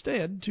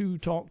instead to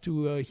talk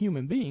to a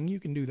human being, you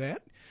can do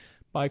that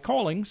by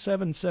calling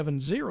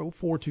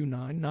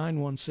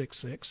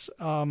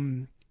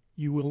 770-429-9166.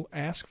 You will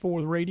ask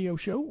for the radio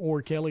show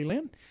or Kelly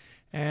Lynn,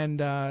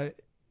 and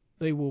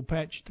they will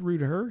patch through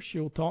to her.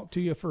 She'll talk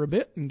to you for a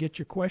bit and get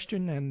your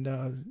question and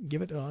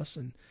give it to us,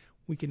 and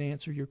we can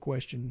answer your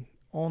question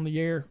on the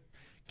air.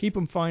 Keep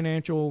them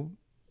financial.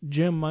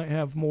 Jim might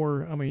have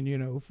more. I mean,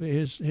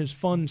 his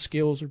fund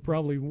skills are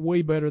probably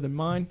way better than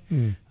mine.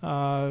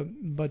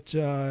 But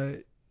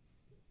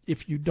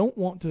if you don't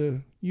want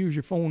to use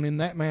your phone in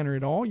that manner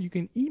at all, you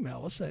can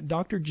email us at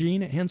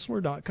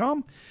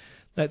drgene@henssler.com.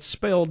 That's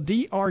spelled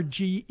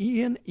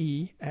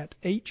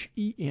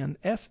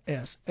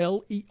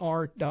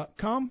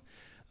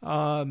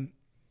DRGENE@HENSSLER.com.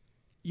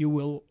 You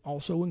will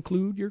also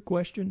include your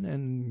question,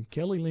 and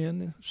Kelly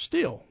Lynn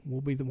still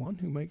will be the one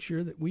who makes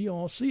sure that we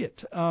all see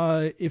it.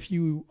 If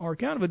you are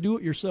kind of a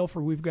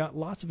do-it-yourselfer, we've got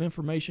lots of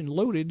information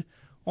loaded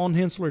on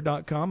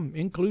Henssler.com,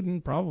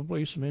 including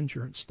probably some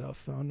insurance stuff.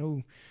 I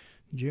know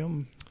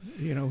Jim,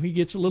 he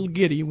gets a little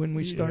giddy when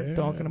we start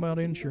talking about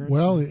insurance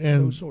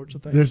and those sorts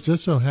of things. This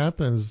just so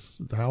happens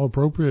how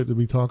appropriate to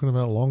be talking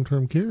about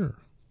long-term care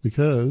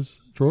because,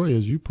 Troy,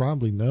 as you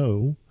probably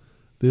know,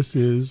 this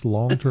is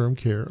Long-Term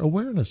Care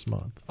Awareness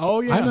Month. Oh,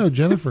 yeah. I know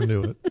Jennifer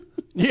knew it.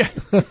 Yeah,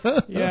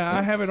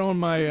 I have it on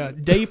my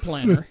day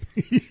planner.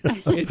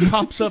 It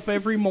pops up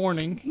every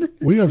morning.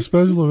 We have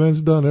special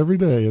events done every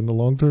day in the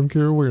Long-Term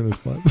Care Awareness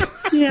Month.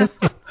 Yeah.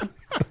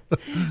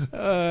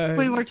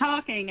 We were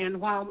talking, and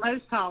while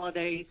most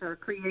holidays are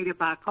created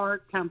by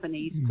card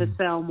companies to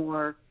sell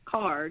more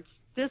cards,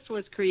 this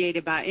was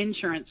created by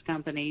insurance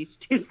companies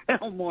to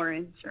sell more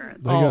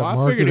insurance.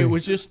 I figured it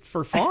was just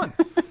for fun.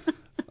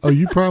 Oh,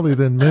 you probably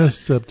then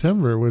missed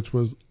September, which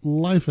was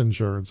Life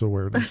Insurance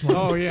Awareness Month.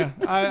 Oh, yeah.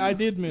 I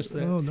did miss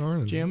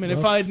that, Jim. And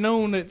if I had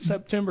known that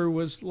September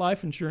was Life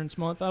Insurance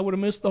Month, I would have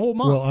missed the whole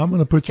month. Well, I'm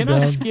going to put you down.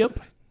 Can I skip?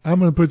 I'm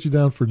going to put you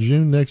down for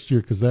June next year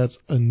because that's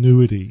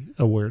Annuity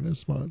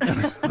Awareness Month.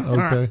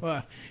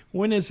 Okay.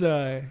 When is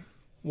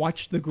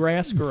Watch the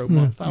Grass Grow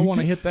Month? I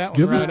want to hit that one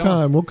Give right us time.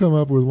 on. We'll come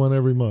up with one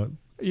every month.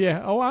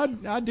 Yeah. Oh,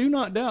 I do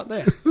not doubt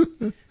that.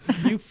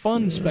 You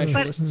fund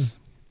specialists.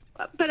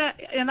 But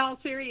in all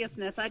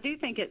seriousness, I do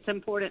think it's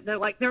important that,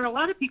 there are a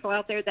lot of people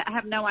out there that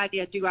have no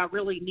idea, do I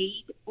really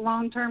need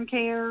long-term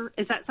care?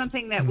 Is that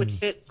something that would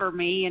fit for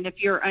me? And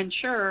if you're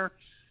unsure,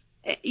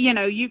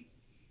 you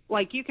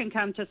can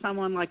come to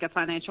someone like a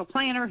financial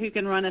planner who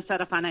can run a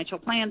set of financial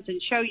plans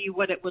and show you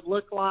what it would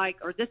look like,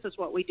 or this is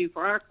what we do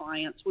for our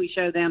clients. We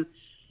show them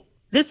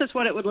this is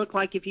what it would look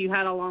like if you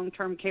had a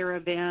long-term care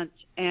event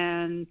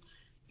and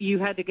you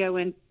had to go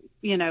in,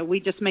 we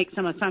just make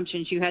some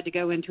assumptions. You had to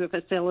go into a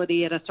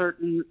facility at a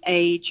certain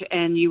age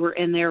and you were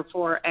in there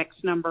for X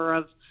number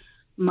of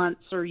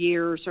months or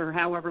years or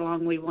however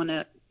long we want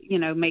to,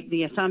 make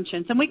the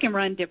assumptions. And we can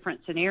run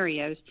different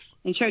scenarios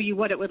and show you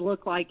what it would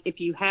look like if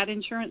you had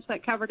insurance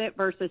that covered it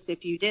versus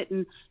if you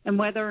didn't, and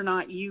whether or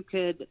not you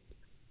could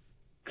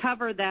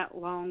cover that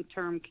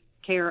long-term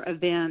care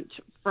event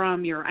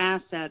from your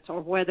assets, or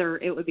whether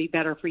it would be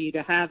better for you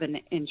to have an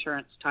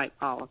insurance type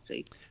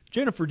policy.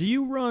 Jennifer, do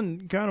you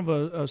run kind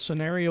of a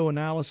scenario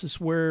analysis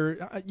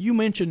where you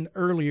mentioned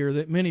earlier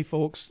that many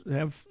folks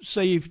have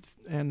saved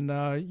and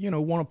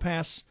want to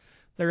pass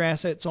their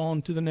assets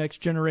on to the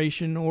next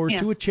generation or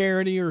to a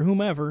charity or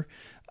whomever?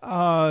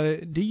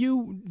 Do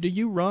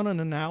you run an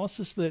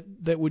analysis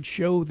that would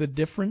show the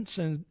difference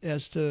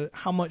as to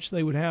how much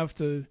they would have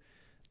to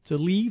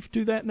leave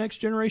to that next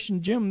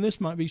generation? Jim,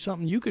 this might be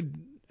something you could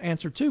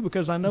answer too,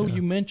 because I know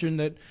you mentioned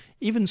that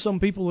even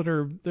some people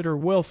that are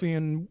wealthy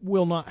and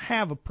will not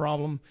have a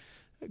problem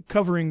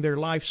covering their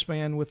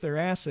lifespan with their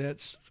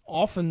assets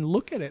often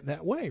look at it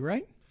that way,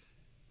 right?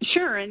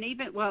 Sure, and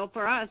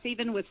for us,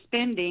 even with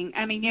spending,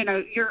 I mean,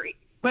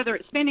 whether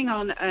it's spending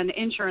on an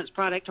insurance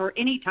product or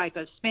any type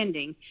of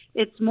spending,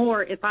 it's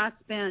more if I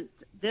spent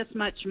this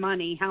much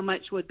money, how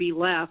much would be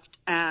left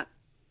at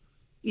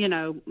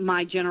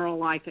my general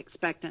life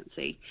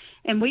expectancy.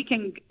 And we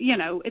can,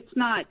 it's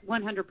not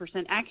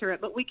 100%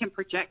 accurate, but we can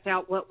project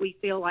out what we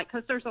feel like,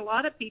 because there's a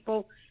lot of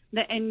people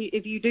that, and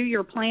if you do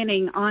your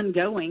planning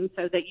ongoing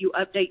so that you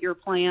update your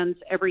plans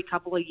every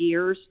couple of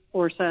years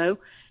or so,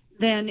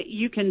 then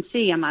you can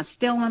see, am I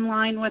still in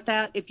line with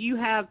that? If you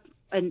have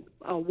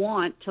a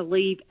want to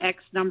leave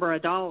X number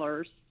of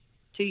dollars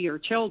to your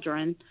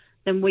children,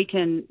 then we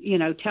can,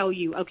 tell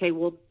you, okay,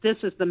 well, this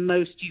is the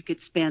most you could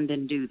spend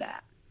and do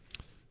that.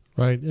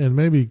 Right, and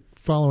maybe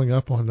following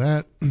up on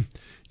that,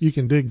 you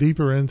can dig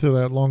deeper into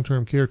that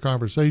long-term care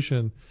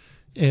conversation,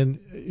 and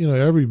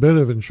every bit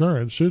of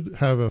insurance should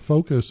have a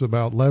focus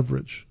about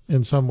leverage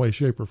in some way,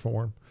 shape, or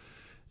form.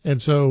 And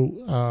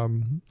so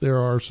there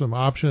are some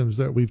options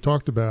that we've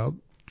talked about,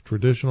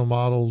 traditional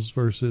models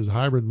versus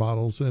hybrid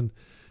models, and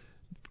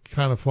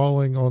kind of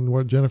following on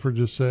what Jennifer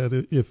just said,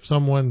 if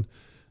someone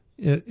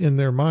in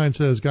their mind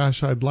says,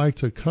 gosh, I'd like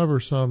to cover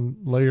some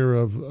layer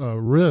of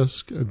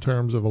risk in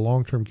terms of a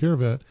long-term care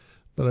event,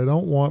 but I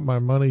don't want my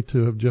money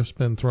to have just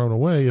been thrown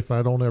away if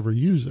I don't ever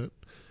use it.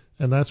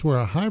 And that's where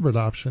a hybrid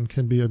option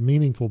can be a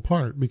meaningful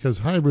part, because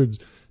hybrids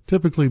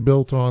typically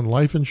built on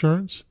life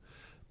insurance.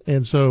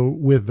 And so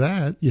with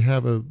that, you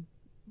have a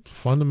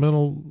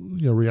fundamental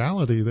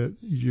reality that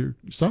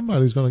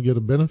somebody's going to get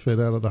a benefit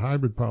out of the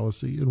hybrid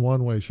policy in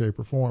one way, shape,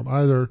 or form,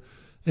 either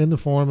in the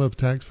form of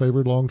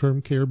tax-favored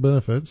long-term care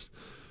benefits.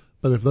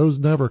 But if those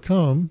never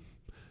come,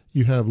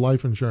 you have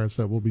life insurance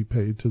that will be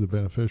paid to the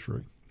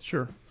beneficiary.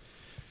 Sure.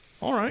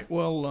 All right.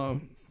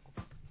 Well,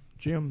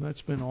 Jim,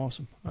 that's been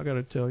awesome. I got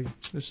to tell you,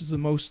 this is the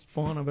most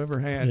fun I've ever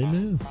had.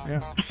 Amen.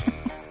 Yeah.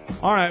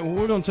 All right. Well,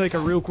 we're going to take a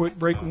real quick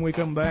break. When we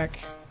come back,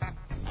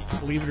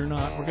 believe it or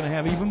not, we're going to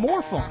have even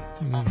more fun.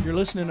 Mm-hmm. You're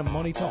listening to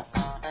Money Talks.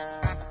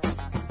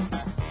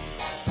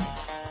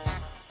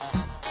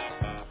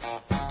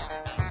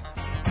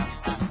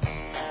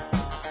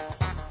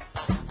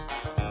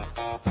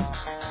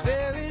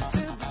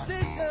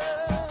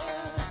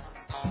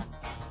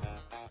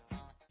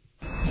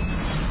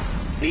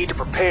 Need to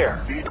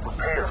prepare.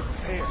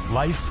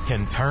 Life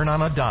can turn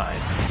on a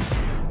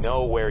dime.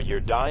 Know where your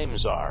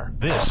dimes are.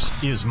 This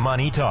is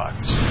Money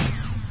Talks.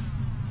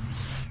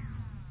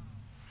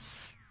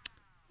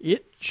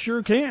 It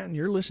sure can.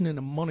 You're listening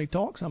to Money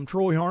Talks. I'm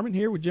Troy Harmon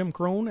here with Jim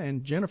Crone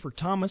and Jennifer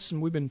Thomas,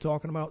 and we've been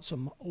talking about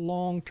some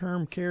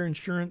long-term care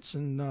insurance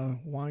and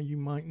why you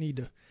might need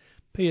to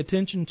pay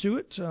attention to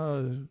it.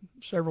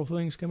 Several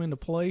things come into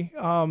play.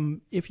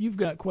 If you've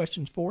got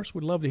questions for us,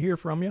 we'd love to hear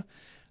from you.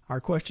 Our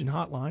question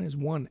hotline is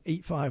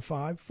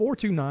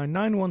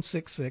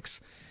 1-855-429-9166.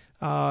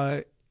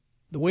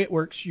 The way it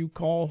works, you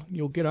call,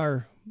 you'll get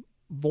our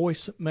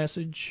voice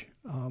message.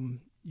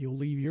 You'll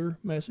leave your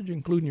message,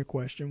 including your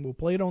question. We'll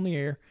play it on the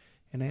air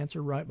and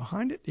answer right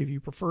behind it. If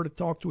you prefer to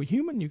talk to a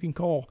human, you can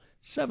call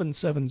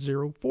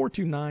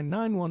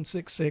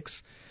 770-429-9166.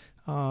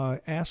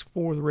 Ask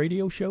for the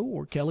radio show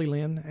or Kelly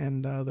Lynn,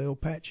 and they'll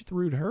patch you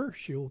through to her.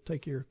 She'll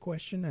take your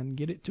question and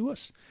get it to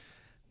us,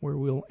 where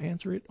we'll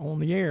answer it on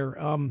the air.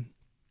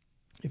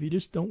 If you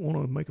just don't want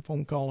to make a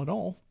phone call at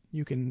all,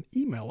 you can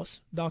email us,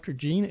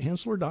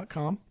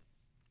 drgene@hensler.com.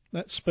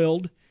 That's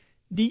spelled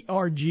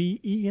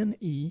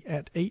DRGENE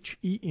at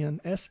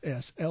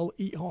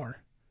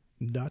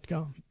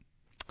HENSSLER.com.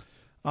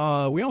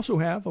 We also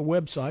have a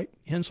website,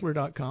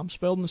 Hensler.com,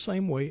 spelled in the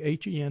same way,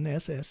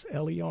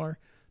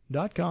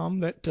 HENSSLER.com,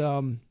 that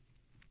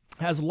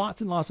has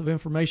lots and lots of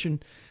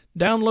information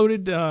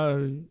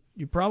downloaded.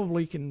 You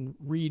probably can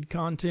read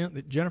content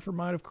that Jennifer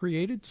might have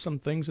created, some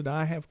things that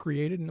I have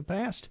created in the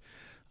past,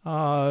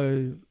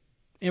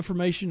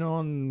 information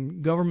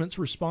on government's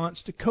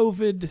response to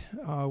COVID.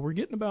 We're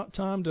getting about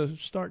time to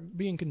start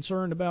being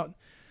concerned about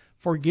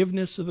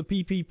forgiveness of the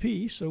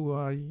PPP,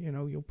 so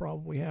you'll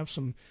probably have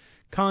some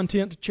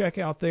content to check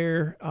out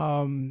there.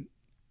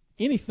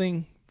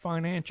 Anything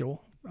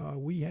financial,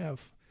 we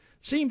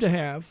seem to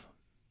have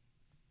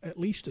at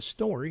least a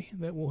story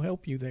that will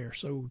help you there.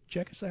 So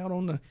check us out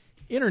on the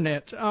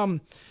internet.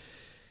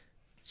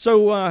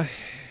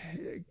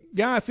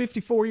 Guy,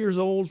 54 years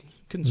old,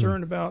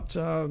 concerned about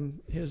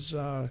his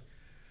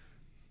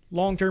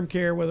long-term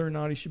care, whether or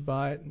not he should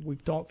buy it.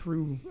 We've talked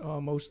through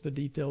most of the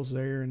details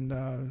there.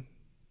 And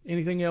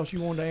anything else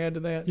you wanted to add to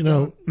that?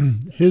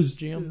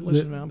 Jim,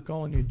 listen, I'm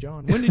calling you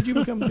John. When did you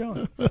become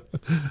John?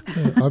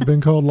 I've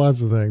been called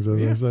lots of things.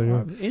 Insurance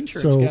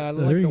guy,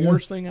 like the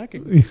worst thing I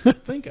could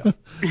think of.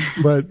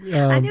 But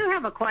I do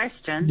have a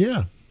question.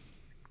 Yeah.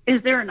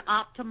 Is there an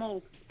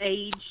optimal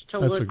age to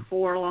look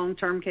for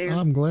long-term care?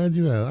 I'm glad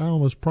you asked. I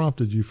almost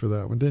prompted you for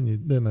that one,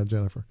 didn't I,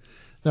 Jennifer?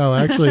 No,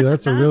 actually,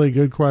 that's a really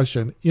good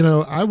question.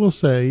 I will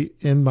say,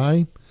 in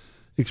my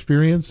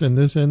experience in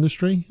this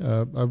industry,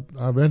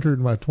 I've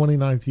entered my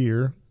 29th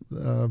year.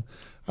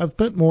 I've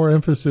put more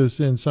emphasis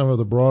in some of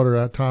the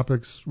broader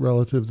topics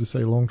relative to, say,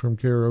 long-term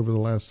care over the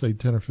last, say,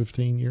 10 or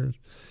 15 years.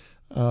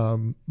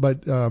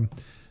 But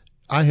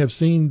I have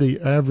seen the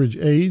average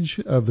age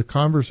of the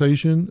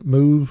conversation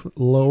move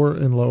lower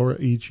and lower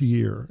each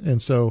year.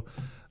 And so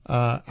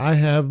I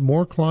have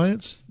more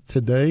clients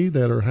today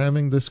that are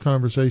having this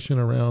conversation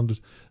around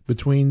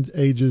between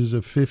ages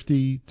of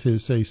 50 to,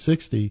 say,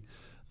 60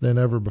 than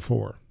ever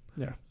before.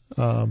 Yeah.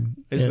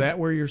 Is that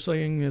where you're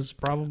saying is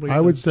probably I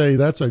would say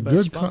that's a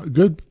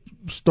good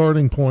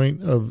starting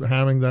point of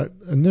having that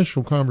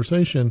initial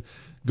conversation.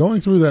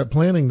 Going through that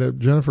planning that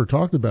Jennifer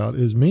talked about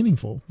is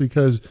meaningful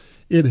because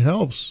it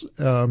helps.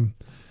 The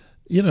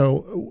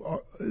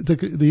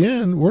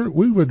end,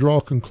 we would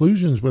draw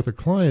conclusions with a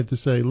client to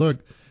say, look,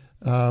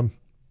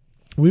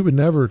 we would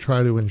never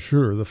try to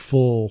insure the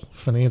full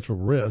financial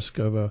risk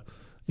of a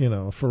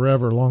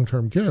forever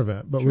long-term care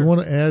event, but we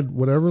want to add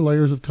whatever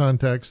layers of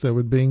context that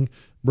would bring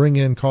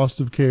in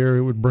cost of care.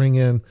 It would bring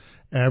in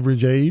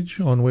average age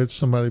on which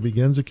somebody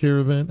begins a care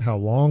event, how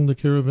long the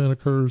care event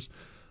occurs,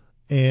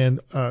 and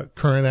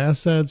current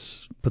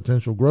assets,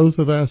 potential growth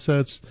of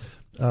assets,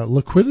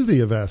 liquidity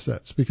of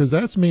assets, because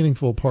that's a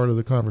meaningful part of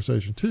the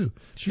conversation too.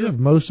 If you have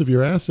most of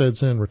your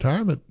assets in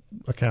retirement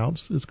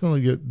accounts, it's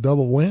going to get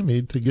double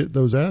whammied to get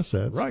those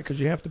assets. Right, because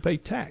you have to pay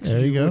tax. There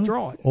you go.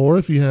 Withdraw it. Or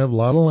if you have a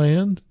lot of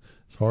land,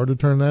 it's hard to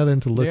turn that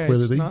into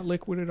liquidity. Yeah, it's not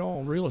liquid at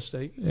all, real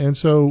estate. And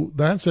so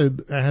that's an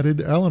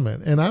added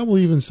element. And I will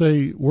even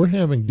say we're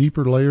having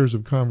deeper layers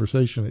of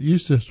conversation. It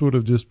used to sort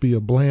of just be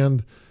a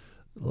bland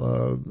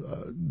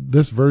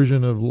this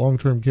version of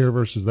long-term care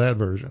versus that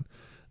version.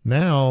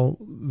 Now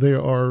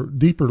there are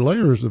deeper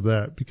layers of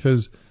that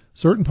because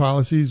certain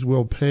policies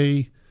will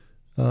pay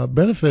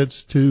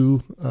benefits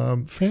to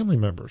family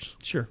members.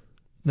 Sure.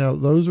 Now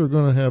those are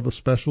going to have a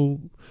special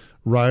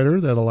rider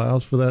that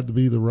allows for that to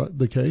be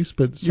the case,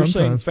 but you're saying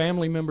sometimes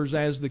family members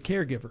as the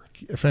caregiver.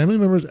 Family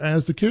members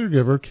as the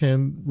caregiver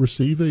can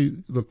receive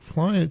the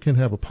client can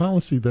have a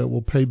policy that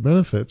will pay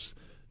benefits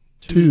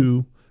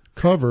to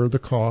cover the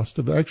cost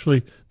of,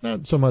 actually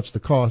not so much the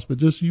cost, but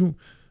just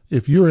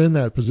if you're in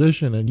that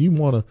position and you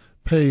want to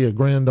pay a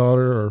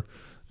granddaughter, or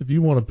if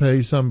you want to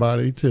pay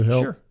somebody to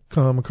help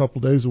come a couple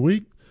days a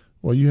week,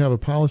 well, you have a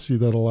policy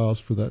that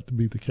allows for that to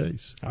be the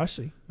case. I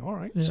see. All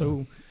right. Yeah.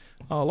 So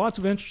lots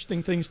of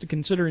interesting things to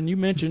consider, and you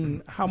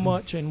mentioned how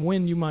much and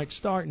when you might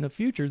start in the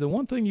future. The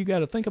one thing you got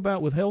to think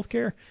about with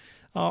healthcare,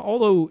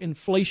 although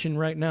inflation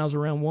right now is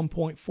around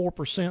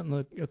 1.4% in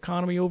the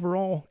economy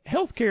overall,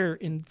 healthcare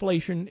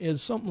inflation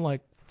is something like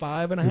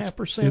 5.5%.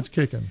 It's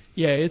kicking.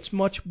 Yeah, it's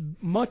much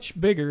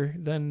bigger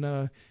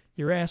than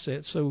your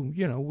assets. So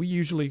we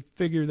usually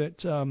figure that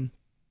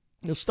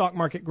the stock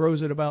market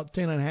grows at about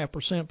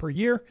 10.5% per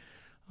year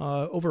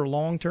over a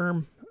long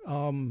term.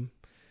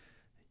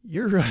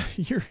 You're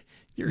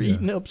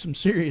eating up some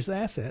serious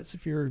assets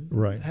if you're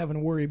having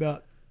to worry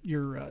about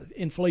your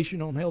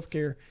inflation on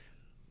healthcare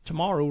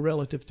tomorrow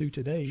relative to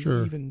today.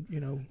 Sure.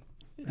 Even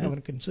having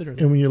to consider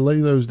that. And when you lay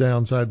those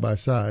down side by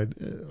side,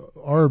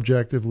 our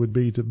objective would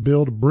be to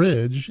build a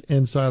bridge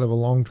inside of a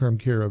long-term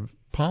care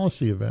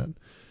policy event,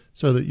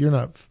 so that you're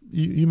not.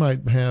 You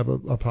might have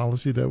a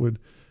policy that would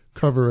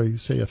cover a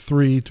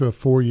 3 to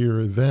 4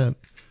 year event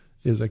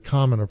is a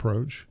common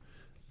approach,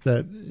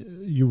 that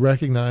you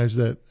recognize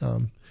that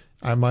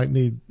I might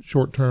need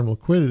short-term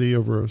liquidity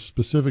over a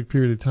specific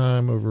period of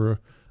time, over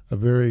a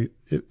very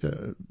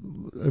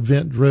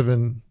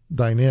event-driven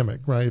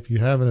dynamic, right? If you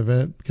have an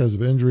event because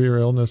of injury or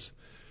illness,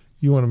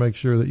 you want to make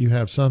sure that you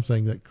have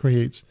something that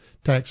creates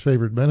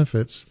tax-favored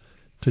benefits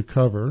to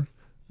cover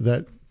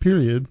that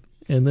period,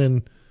 and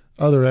then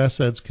other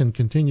assets can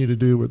continue to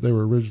do what they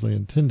were originally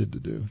intended to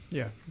do.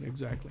 Yeah,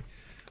 exactly.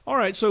 All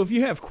right, so if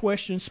you have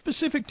questions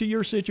specific to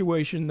your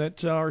situation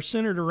that are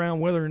centered around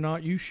whether or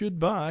not you should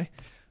buy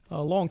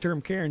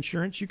long-term care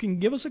insurance, you can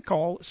give us a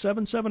call at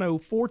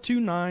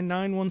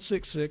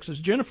 770-429-9166. As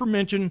Jennifer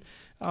mentioned,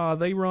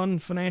 they run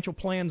financial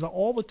plans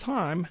all the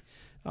time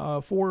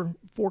for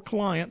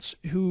clients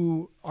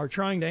who are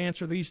trying to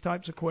answer these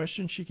types of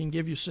questions. She can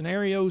give you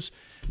scenarios,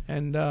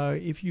 and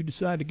if you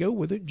decide to go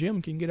with it,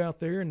 Jim can get out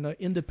there in the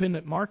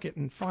independent market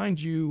and find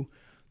you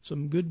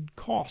some good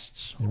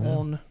costs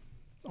on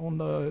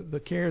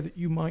the care that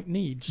you might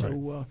need.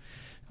 So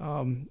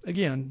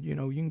again, you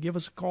can give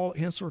us a call at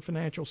Hensler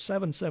Financial,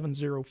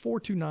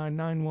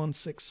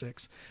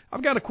 770-429-9166.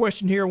 I've got a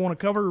question here I want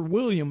to cover.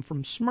 William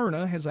from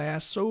Smyrna has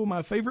asked, so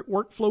my favorite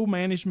workflow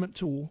management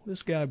tool,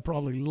 this guy would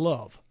probably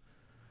love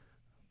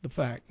the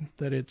fact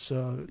that it's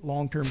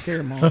long-term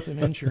care month in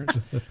insurance.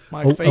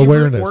 My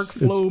favorite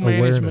workflow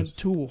management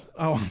tool.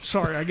 Oh, I'm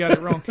sorry, I got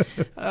it wrong.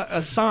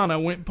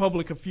 Asana went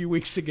public a few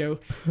weeks ago.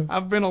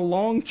 I've been a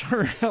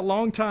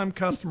long-time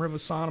customer of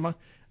Asana.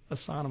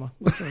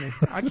 Listen to me.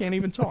 I can't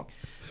even talk.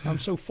 I'm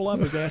so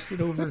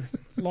flabbergasted over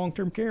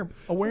long-term care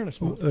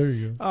awareness month. There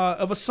you go.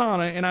 Of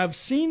Asana, and I've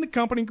seen the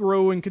company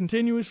grow and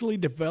continuously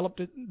develop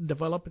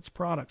its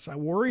products. I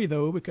worry,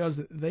 though, because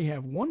they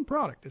have one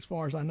product as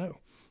far as I know.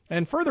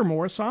 And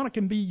furthermore, Asana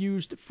can be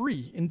used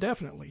free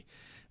indefinitely.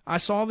 I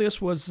saw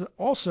this was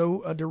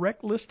also a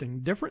direct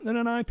listing, different than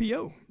an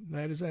IPO.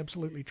 That is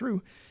absolutely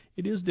true.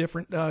 It is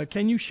different.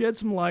 Can you shed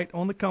some light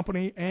on the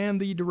company and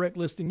the direct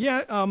listing?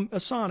 Yeah,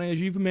 Asana, as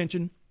you've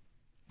mentioned,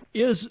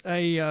 is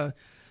a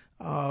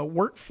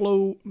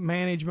workflow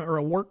management or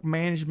a work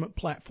management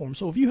platform.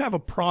 So if you have a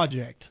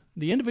project,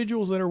 the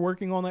individuals that are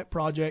working on that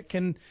project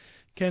can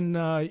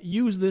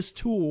use this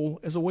tool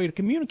as a way to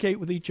communicate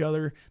with each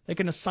other. They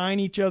can assign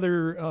each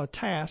other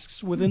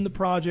tasks within the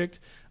project.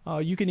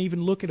 You can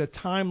even look at a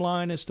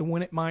timeline as to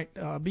when it might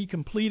be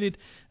completed.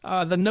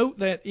 The note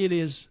that it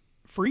is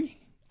free,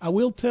 I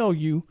will tell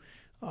you,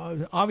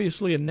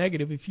 obviously a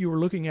negative if you were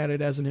looking at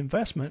it as an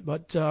investment,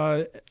 but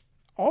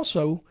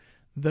also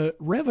the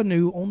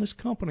revenue on this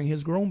company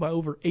has grown by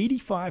over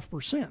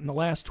 85% in the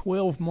last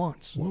 12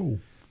 months. Whoa.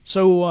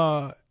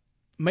 So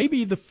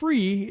maybe the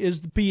free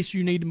is the piece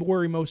you need to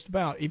worry most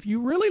about. If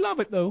you really love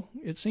it, though,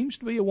 it seems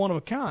to be a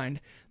one-of-a-kind.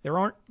 There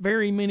aren't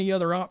very many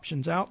other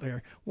options out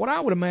there. What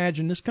I would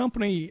imagine, this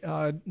company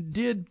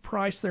did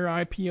price their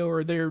IPO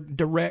or their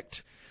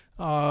direct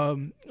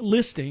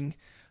listing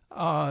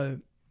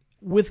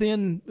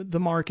within the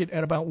market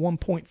at about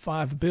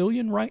 $1.5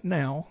 billion right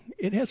now.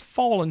 It has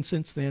fallen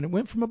since then. It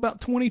went from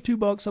about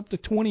 $22 up to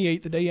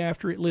 $28 the day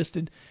after it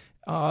listed.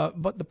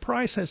 But the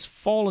price has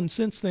fallen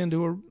since then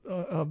to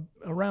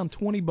around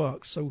 $20,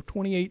 so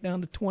 28 down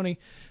to 20.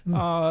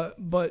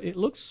 But it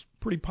looks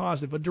pretty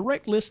positive. A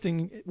direct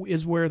listing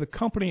is where the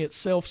company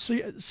itself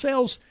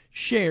sells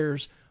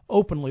shares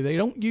openly. They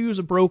don't use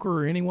a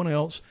broker or anyone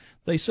else.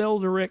 They sell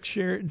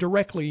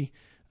directly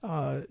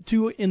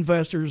to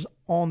investors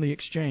on the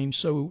exchange,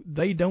 so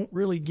they don't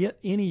really get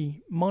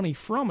any money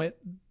from it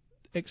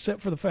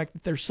except for the fact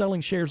that they're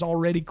selling shares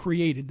already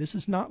created. This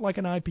is not like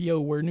an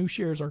IPO where new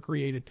shares are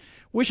created.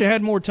 Wish I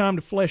had more time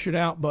to flesh it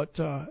out, but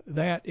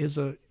that is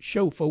a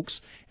show, folks.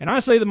 And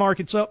I say the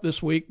market's up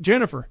this week.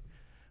 Jennifer,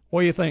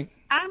 what do you think?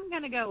 I'm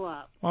going to go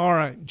up. All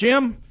right.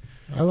 Jim?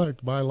 I like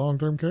to buy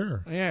long-term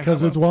care. Yeah,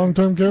 because it's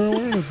long-term care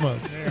awareness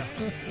month.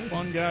 Yeah,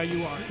 fun guy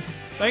you are.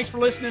 Thanks for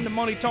listening to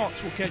Money Talks.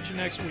 We'll catch you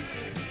next week.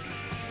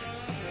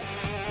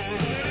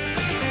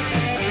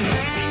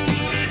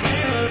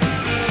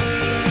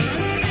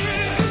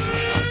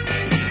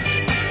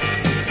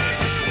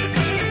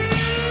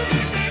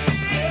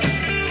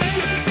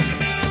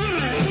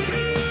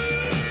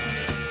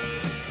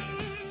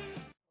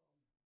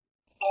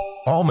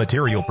 All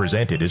material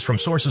presented is from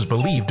sources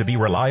believed to be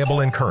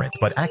reliable and current,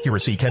 but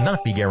accuracy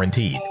cannot be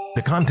guaranteed.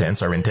 The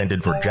contents are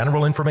intended for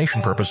general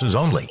information purposes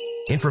only.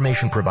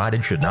 Information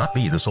provided should not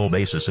be the sole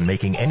basis in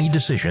making any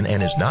decision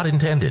and is not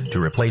intended to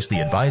replace the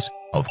advice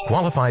of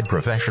qualified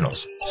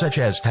professionals, such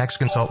as tax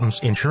consultants,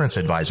 insurance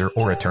advisor,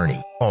 or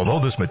attorney. Although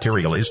this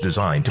material is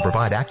designed to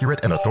provide accurate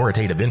and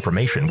authoritative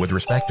information with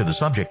respect to the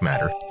subject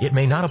matter, it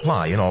may not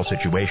apply in all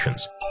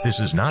situations. This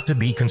is not to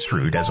be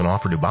construed as an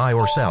offer to buy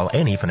or sell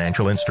any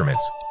financial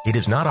instruments. It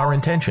is not our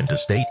intention to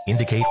state,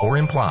 indicate, or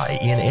imply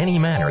in any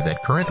manner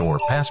that current or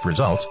past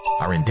results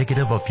are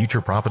indicative of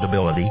future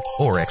profitability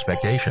or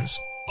expectations.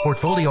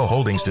 Portfolio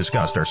holdings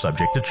discussed are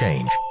subject to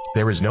change.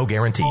 There is no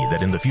guarantee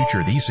that in the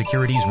future these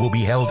securities will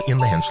be held in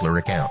the Hensler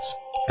accounts.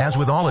 As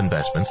with all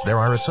investments, there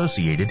are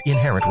associated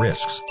inherent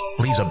risks.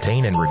 Please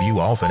obtain and review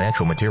all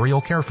financial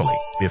material carefully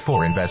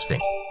before investing.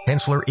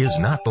 Hensler is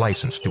not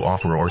licensed to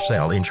offer or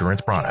sell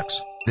insurance products.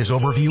 This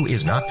overview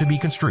is not to be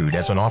construed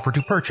as an offer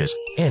to purchase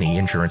any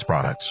insurance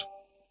products.